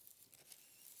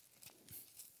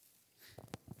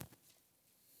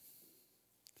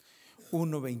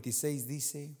 1:26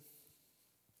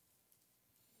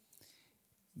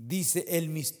 dice el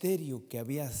misterio que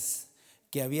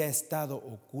había estado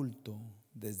oculto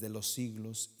desde los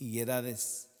siglos y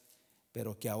edades,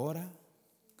 pero que ahora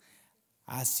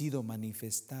ha sido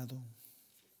manifestado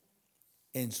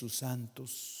en sus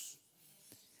santos,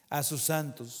 a sus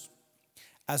santos.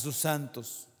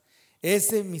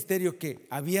 Ese misterio que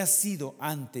había sido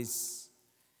antes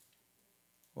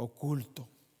oculto,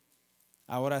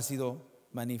 ahora ha sido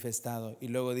manifestado. Y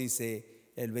luego dice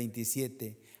el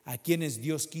 27, a quienes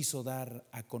Dios quiso dar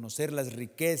a conocer las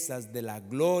riquezas de la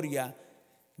gloria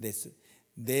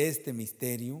de este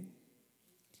misterio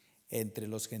entre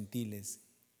los gentiles,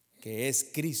 que es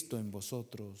Cristo en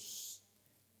vosotros,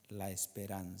 la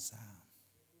esperanza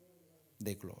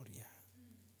de gloria.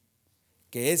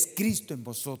 Que es Cristo en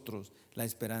vosotros, la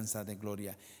esperanza de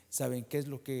gloria. ¿Saben qué es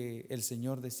lo que el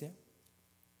Señor desea?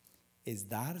 Es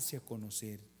darse a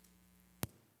conocer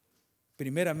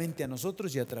primeramente a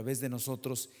nosotros y a través de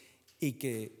nosotros, y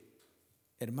que,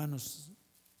 hermanos,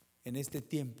 en este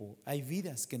tiempo hay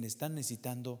vidas que están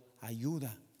necesitando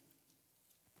ayuda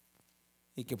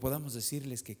y que podamos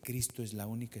decirles que Cristo es la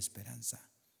única esperanza,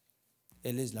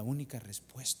 Él es la única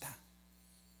respuesta.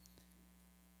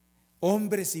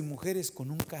 Hombres y mujeres con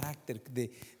un carácter,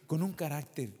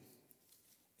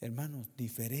 hermanos,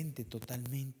 diferente,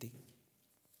 totalmente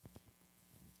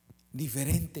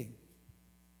diferente.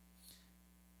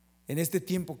 En este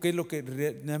tiempo, ¿qué es lo que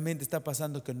realmente está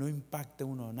pasando? Que no impacte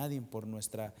uno a nadie por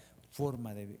nuestra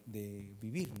forma de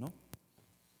vivir, ¿no?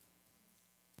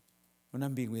 Una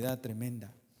ambigüedad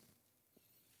tremenda.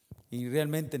 Y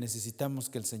realmente necesitamos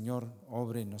que el Señor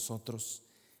obre en nosotros.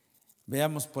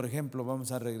 Veamos, por ejemplo,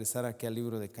 vamos a regresar aquí al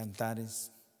libro de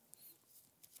Cantares,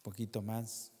 un poquito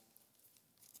más.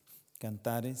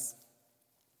 Cantares.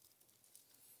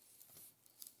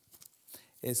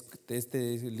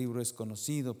 Este libro es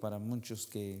conocido para muchos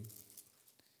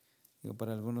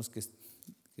para algunos que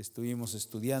estuvimos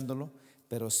estudiándolo,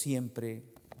 pero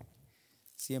siempre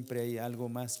hay algo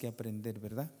más que aprender,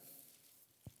 ¿verdad?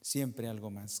 Siempre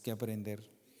algo más que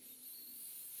aprender.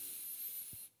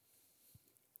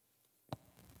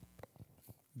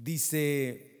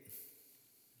 Dice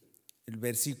el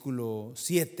versículo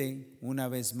 7, una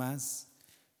vez más,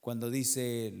 cuando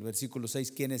dice el versículo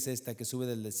 6, ¿quién es esta que sube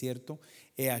del desierto?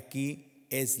 He aquí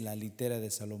es la litera de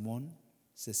Salomón,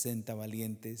 60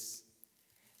 valientes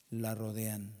la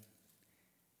rodean,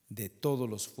 de todos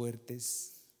los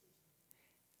fuertes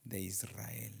de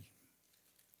Israel.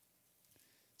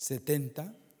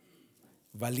 70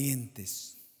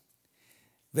 valientes.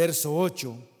 Verso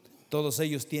 8, todos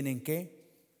ellos tienen ¿qué?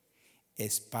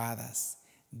 Espadas,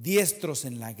 diestros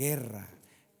en la guerra,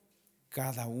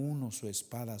 cada uno su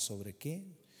espada sobre ¿qué?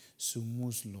 Su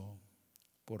muslo,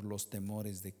 por los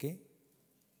temores de ¿qué?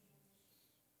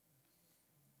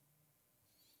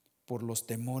 Por los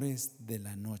temores de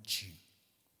la noche.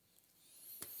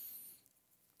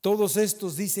 Todos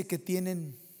estos dice que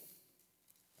tienen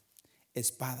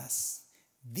espadas,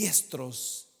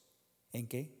 diestros ¿en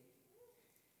qué?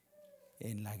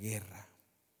 En la guerra.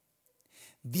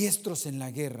 Diestros en la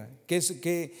guerra.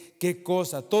 ¿Qué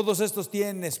cosa? Todos estos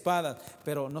tienen espadas,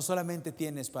 pero no solamente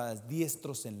tienen espadas,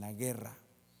 diestros en la guerra.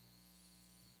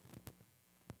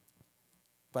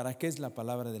 ¿Para qué es la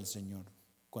palabra del Señor?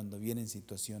 Cuando vienen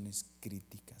situaciones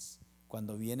críticas,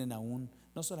 cuando vienen aún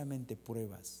no solamente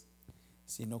pruebas,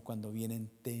 sino cuando vienen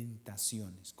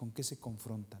tentaciones. ¿Con qué se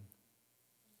confrontan?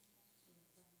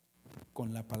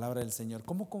 Con la palabra del Señor.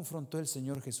 ¿Cómo confrontó el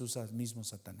Señor Jesús al mismo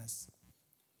Satanás?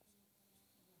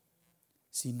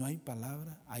 Si no hay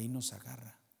palabra, ahí nos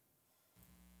agarra.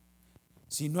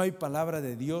 Si no hay palabra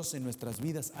de Dios en nuestras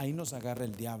vidas, ahí nos agarra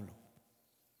el diablo.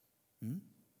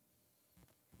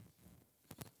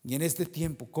 Y en este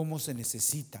tiempo, ¿cómo se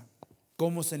necesita?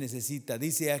 ¿Cómo se necesita?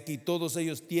 Dice aquí, todos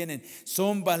ellos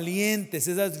son valientes.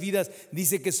 Esas vidas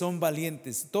dice que son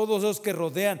valientes. Todos los que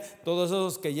rodean, todos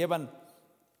esos que llevan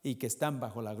y que están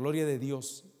bajo la gloria de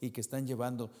Dios y que están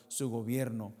llevando su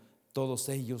gobierno, todos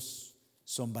ellos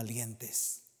son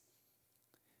valientes.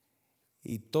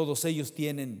 Y todos ellos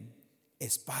tienen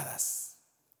espadas,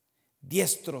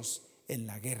 diestros en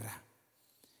la guerra.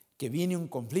 Que viene un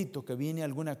conflicto, que viene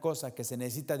alguna cosa, que se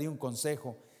necesita de un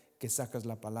consejo, que sacas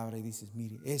la palabra y dices,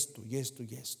 mire, esto y esto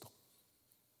y esto.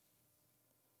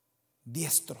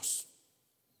 Diestros,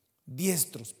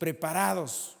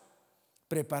 preparados.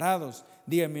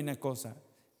 Dígame una cosa,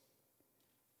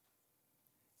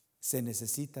 ¿se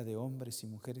necesita de hombres y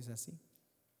mujeres así?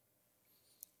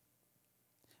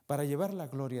 Para llevar la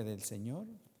gloria del Señor,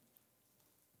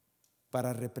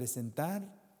 para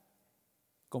representar,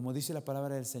 como dice la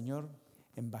palabra del Señor,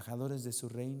 embajadores de su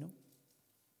reino.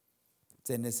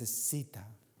 Se necesita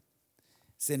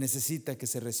que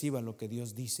se reciba lo que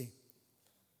Dios dice.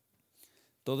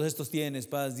 Todos estos tienen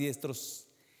espadas, diestros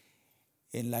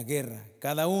en la guerra,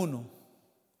 cada uno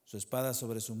su espada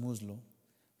sobre su muslo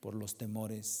por los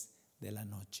temores de la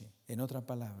noche. En otra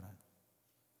palabra,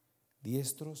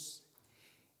 diestros,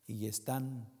 y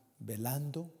están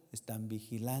velando, están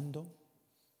vigilando,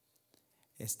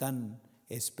 están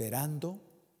esperando.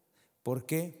 ¿Por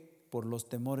qué? Por los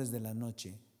temores de la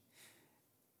noche.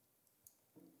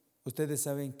 Ustedes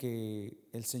saben que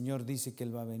el Señor dice que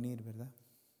Él va a venir, ¿verdad?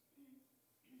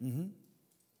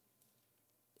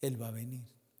 Él va a venir.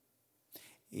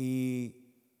 Y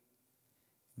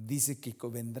dice que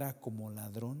vendrá como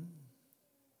ladrón.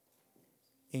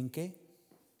 ¿En qué?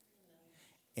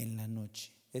 En la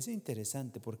noche. Es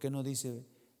interesante. ¿Por qué no dice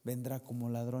vendrá como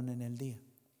ladrón en el día?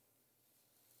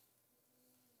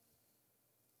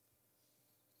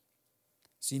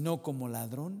 Sino como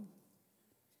ladrón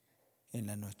en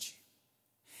la noche.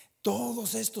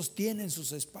 Todos estos tienen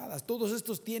sus espadas, todos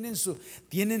estos tienen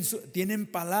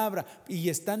palabra y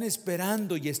están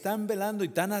esperando y están velando y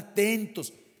están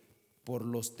atentos por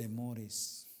los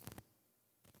temores,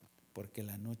 porque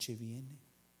la noche viene.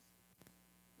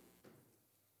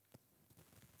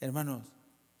 Hermanos,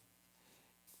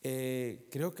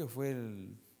 creo que fue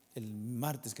el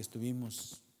martes que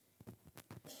estuvimos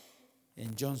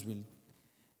en Jonesville.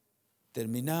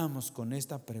 Terminábamos con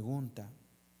esta pregunta.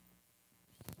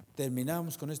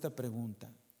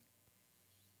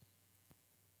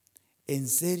 En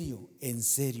serio.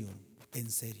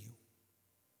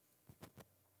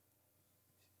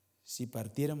 Si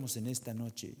partiéramos en esta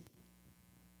noche,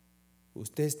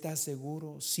 ¿usted está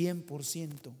seguro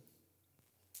 100%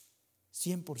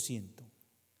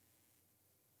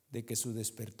 de que su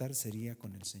despertar sería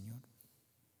con el Señor?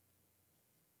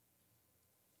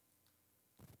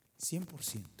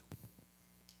 100%.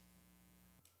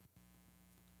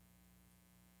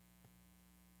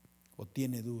 ¿O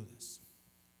tiene dudas?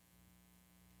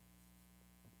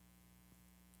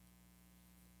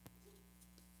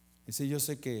 Yo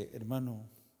sé que, hermano,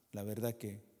 la verdad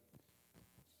que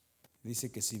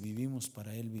dice que si vivimos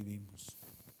para Él vivimos.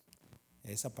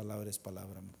 Esa palabra es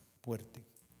palabra fuerte.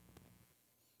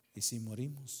 Y si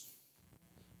morimos,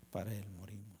 para Él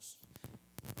morimos.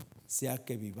 Sea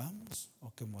que vivamos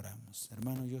o que moramos.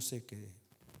 Hermano, yo sé que,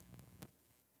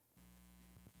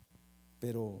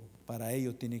 pero para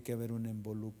ello tiene que haber un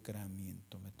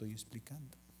involucramiento. ¿Me estoy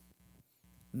explicando?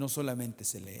 No solamente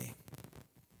se lee.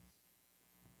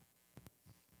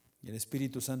 Y el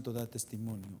Espíritu Santo da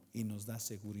testimonio y nos da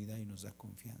seguridad y nos da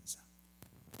confianza.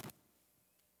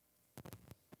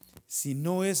 Si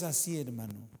no es así,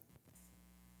 hermano,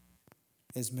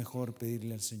 es mejor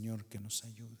pedirle al Señor que nos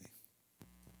ayude.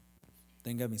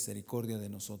 Tenga misericordia de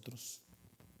nosotros.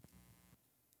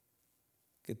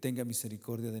 Que tenga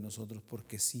misericordia de nosotros,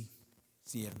 porque sí,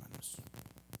 hermanos.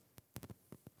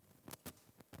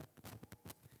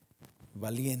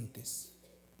 Valientes.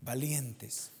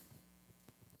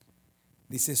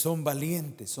 Dice, son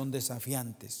valientes, son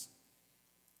desafiantes.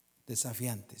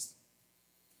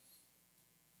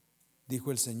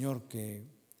 Dijo el Señor que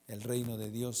el reino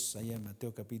de Dios, allá en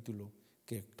Mateo capítulo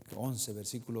 11,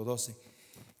 versículo 12,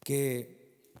 que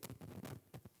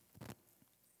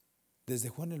desde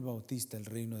Juan el Bautista el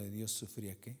reino de Dios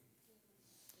sufría ¿qué?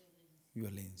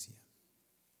 Violencia.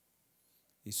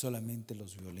 y solamente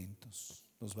los violentos,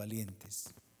 los valientes,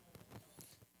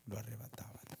 lo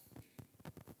arrebataban.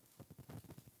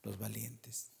 Los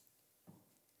valientes,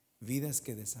 vidas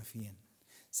que desafían.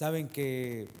 Saben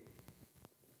que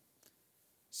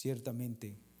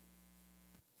ciertamente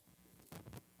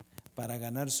para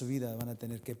ganar su vida van a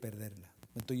tener que perderla.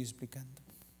 ¿Me estoy explicando?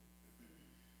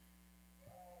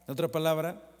 En otra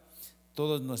palabra,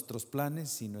 todos nuestros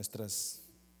planes y nuestras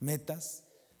metas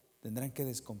tendrán que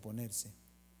descomponerse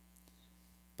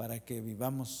para que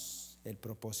vivamos el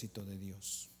propósito de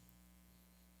Dios,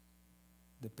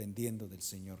 dependiendo del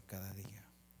Señor cada día,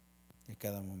 en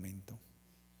cada momento.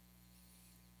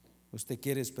 ¿Usted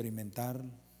quiere experimentar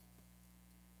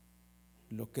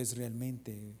lo que es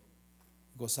realmente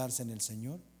gozarse en el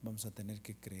Señor? Vamos a tener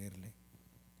que creerle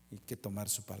y que tomar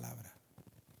su palabra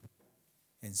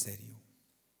en serio.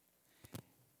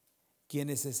 ¿Quién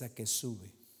es esa que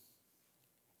sube?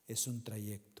 Es un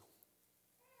trayecto.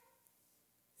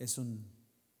 Es un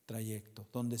trayecto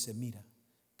donde se mira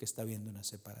que está habiendo una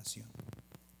separación.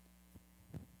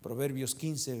 Proverbios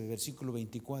 15, versículo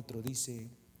 24 dice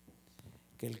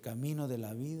que el camino de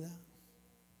la vida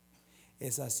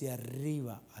es hacia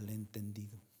arriba al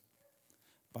entendido,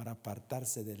 para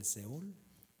apartarse del Seol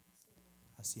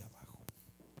hacia abajo.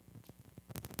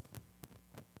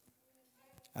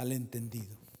 Al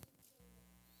entendido.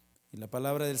 Y la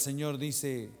palabra del Señor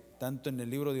dice, tanto en el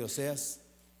libro de Oseas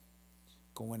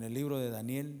como en el libro de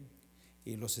Daniel,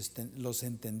 y los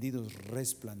entendidos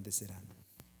resplandecerán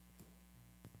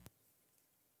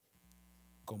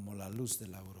como la luz de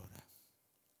la aurora,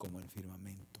 como el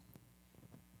firmamento,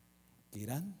 que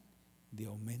irán de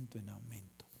aumento en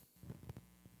aumento.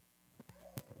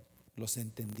 Los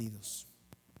entendidos.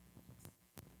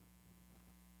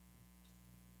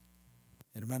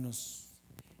 Hermanos,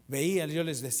 yo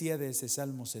les decía de ese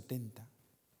Salmo 70.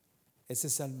 Ese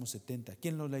Salmo 70.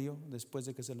 ¿Quién lo leyó después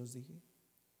de que se los dije?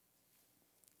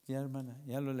 Ya, hermana,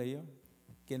 ¿ya lo leyó?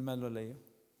 ¿Quién más lo leyó?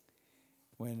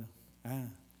 Bueno,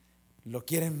 ¿lo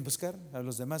quieren buscar a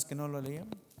los demás que no lo leyeron?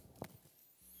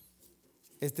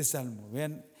 Este Salmo,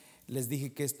 vean, les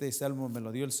dije que este Salmo me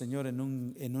lo dio el Señor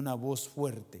en una voz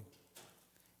fuerte.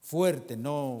 Fuerte,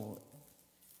 no.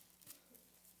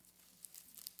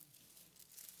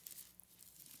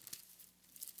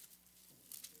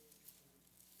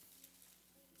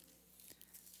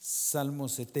 Salmo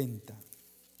 70.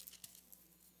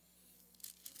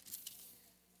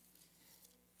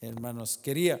 Hermanos,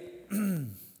 quería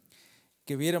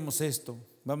que viéramos esto.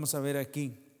 Vamos a ver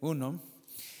aquí. Uno,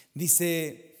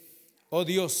 dice, oh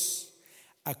Dios,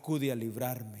 acude a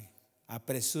librarme.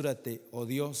 Apresúrate, oh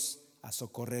Dios, a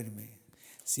socorrerme.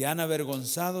 Sean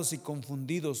avergonzados y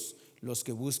confundidos los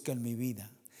que buscan mi vida.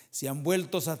 Sean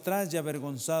vueltos atrás y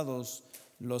avergonzados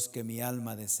los que mi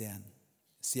alma desean.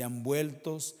 Sean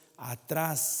vueltos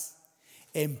atrás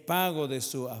en pago de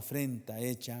su afrenta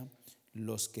hecha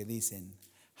los que dicen,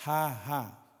 ja,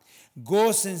 ja.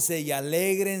 Gócense y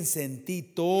alégrense en ti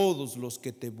todos los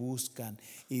que te buscan,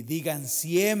 y digan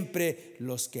siempre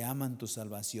los que aman tu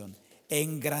salvación,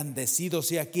 engrandecido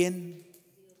sea ¿quién?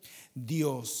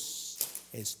 Dios.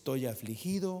 Estoy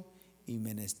afligido y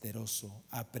menesteroso.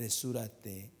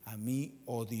 Apresúrate a mí,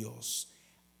 oh Dios.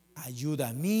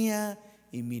 Ayuda mía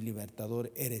y mi libertador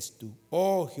eres tú.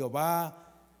 Oh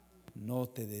Jehová, no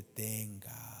te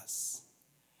detengas.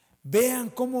 Vean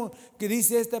cómo que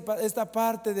dice esta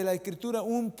parte de la escritura,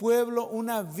 un pueblo,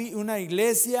 una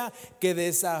iglesia que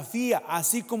desafía,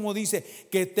 así como dice,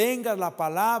 que tengas la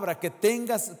palabra, que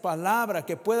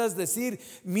puedas decir,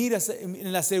 mira,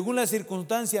 según la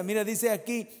circunstancia, mira, dice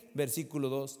aquí, versículo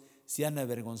 2, sean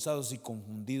avergonzados y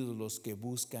confundidos los que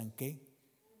buscan, ¿qué?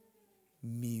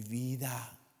 Mi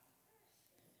vida.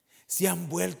 Sean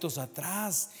vueltos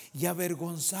atrás y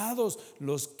avergonzados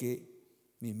los que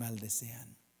mi mal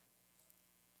desean.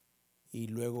 Y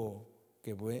luego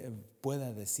que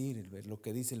pueda decir lo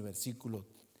que dice el versículo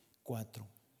 4.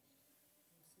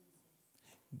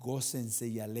 Gócense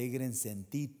y alégrense en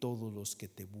ti todos los que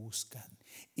te buscan,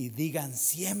 y digan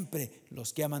siempre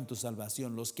los que aman tu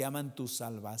salvación. Los que aman tu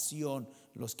salvación,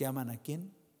 ¿los que aman a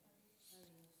quién?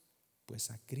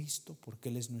 Pues a Cristo, porque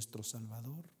Él es nuestro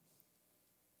Salvador.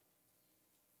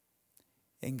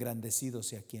 Engrandecido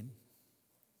sea ¿quién?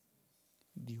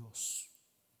 Dios.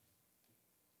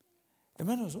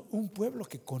 Hermanos, un pueblo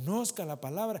que conozca la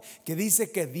palabra, que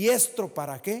dice que diestro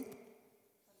para qué,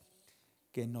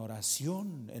 que en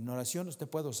oración usted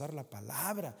puede usar la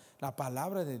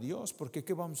palabra de Dios, porque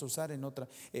 ¿qué vamos a usar en otra?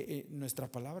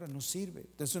 Nuestra palabra no sirve.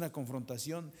 Es una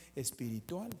confrontación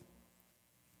espiritual.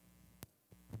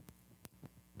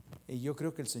 Y yo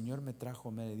creo que el Señor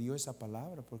me dio esa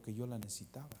palabra porque yo la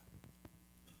necesitaba.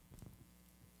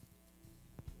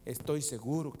 estoy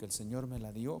seguro que el Señor me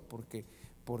la dio porque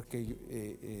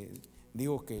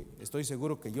digo que estoy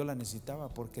seguro que yo la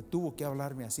necesitaba porque tuvo que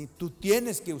hablarme así. Tú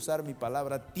tienes que usar mi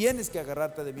palabra, tienes que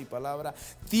agarrarte de mi palabra,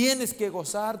 tienes que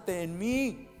gozarte en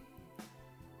mí.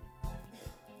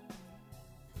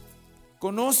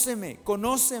 Conóceme,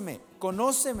 conóceme,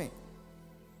 conóceme.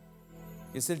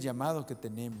 Es el llamado que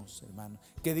tenemos, hermano,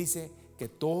 que dice que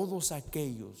todos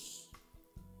aquellos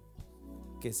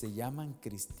que se llaman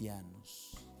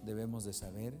cristianos debemos de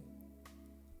saber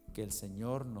que el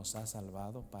Señor nos ha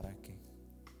salvado. ¿Para qué?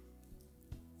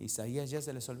 Isaías ya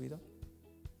se les olvidó.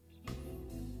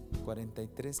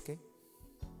 43, ¿qué?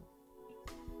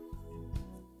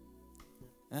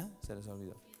 Se les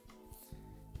olvidó.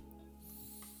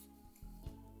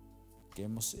 Que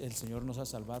el Señor nos ha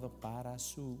salvado para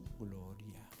su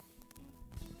gloria.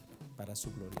 Para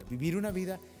su gloria. Vivir una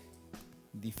vida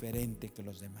diferente que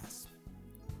los demás.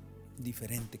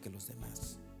 Diferente que los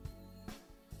demás.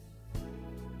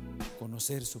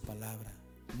 Conocer su palabra,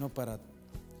 no para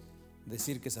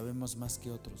decir que sabemos más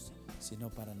que otros, sino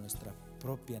para nuestra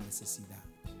propia necesidad.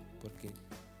 Porque,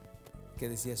 ¿qué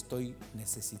decía? Estoy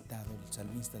necesitado. El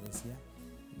salmista decía,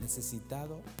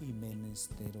 necesitado y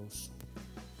menesteroso.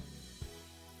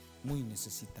 Muy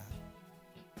necesitado.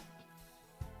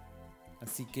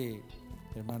 Así que,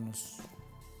 hermanos,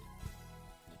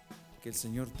 que el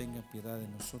Señor tenga piedad de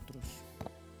nosotros,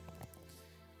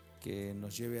 que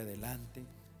nos lleve adelante,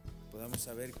 podamos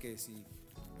saber que si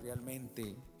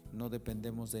realmente no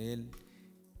dependemos de Él,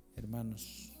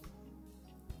 hermanos,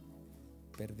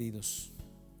 perdidos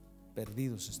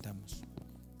estamos.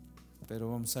 Pero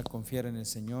vamos a confiar en el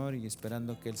Señor y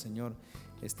esperando que el Señor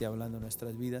esté hablando en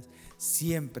nuestras vidas.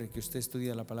 Siempre que usted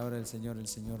estudia la palabra del Señor, el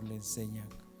Señor le enseña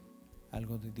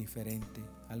algo diferente,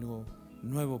 algo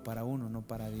nuevo para uno, no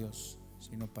para Dios,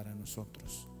 sino para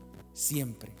nosotros.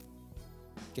 Siempre.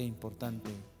 Qué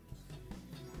importante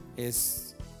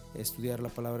es estudiar la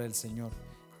palabra del Señor.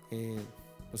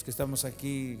 Los que estamos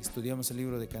aquí estudiamos el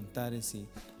libro de Cantares y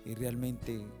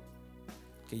realmente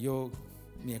que yo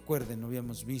me acuerde no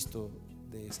habíamos visto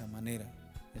de esa manera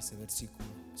ese versículo.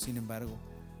 Sin embargo,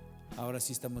 ahora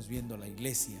sí estamos viendo la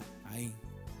iglesia ahí,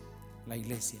 la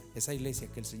iglesia, esa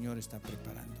iglesia que el Señor está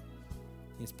preparando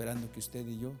y esperando que usted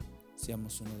y yo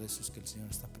seamos uno de esos que el Señor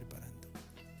está preparando.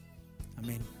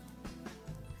 Amén.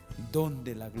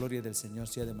 Donde la gloria del Señor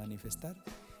se ha de manifestar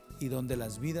y donde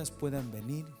las vidas puedan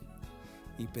venir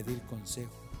y pedir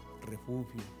consejo,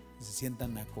 refugio, que se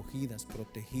sientan acogidas,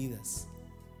 protegidas,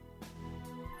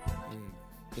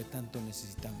 que tanto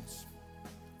necesitamos.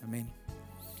 Amén.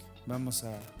 Vamos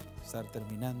a estar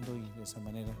terminando y de esa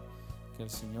manera que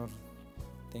el Señor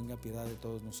tenga piedad de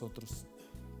todos nosotros,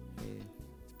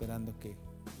 esperando que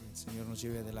el Señor nos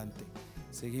lleve adelante.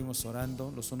 Seguimos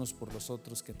orando los unos por los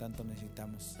otros que tanto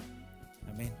necesitamos.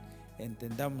 Amén.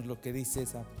 Entendamos lo que dice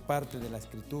esa parte de la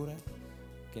Escritura,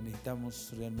 que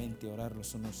necesitamos realmente orar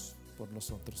los unos por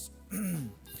los otros.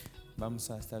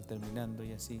 Vamos a estar terminando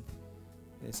y así,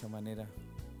 de esa manera,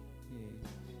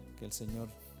 que el Señor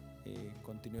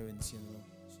continúe bendiciendo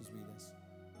sus vidas.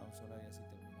 Vamos a orar y así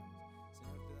terminamos.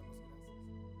 Señor, te damos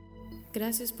gracias.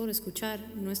 Gracias por escuchar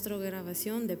nuestra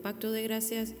grabación de Pacto de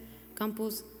Gracias,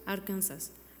 Campus,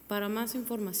 Arkansas. Para más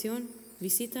información,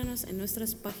 visítanos en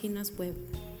nuestras páginas web,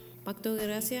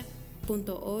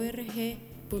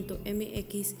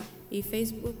 pactodegracia.org.mx y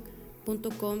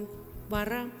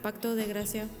facebook.com/Pacto de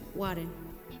Gracia Warren.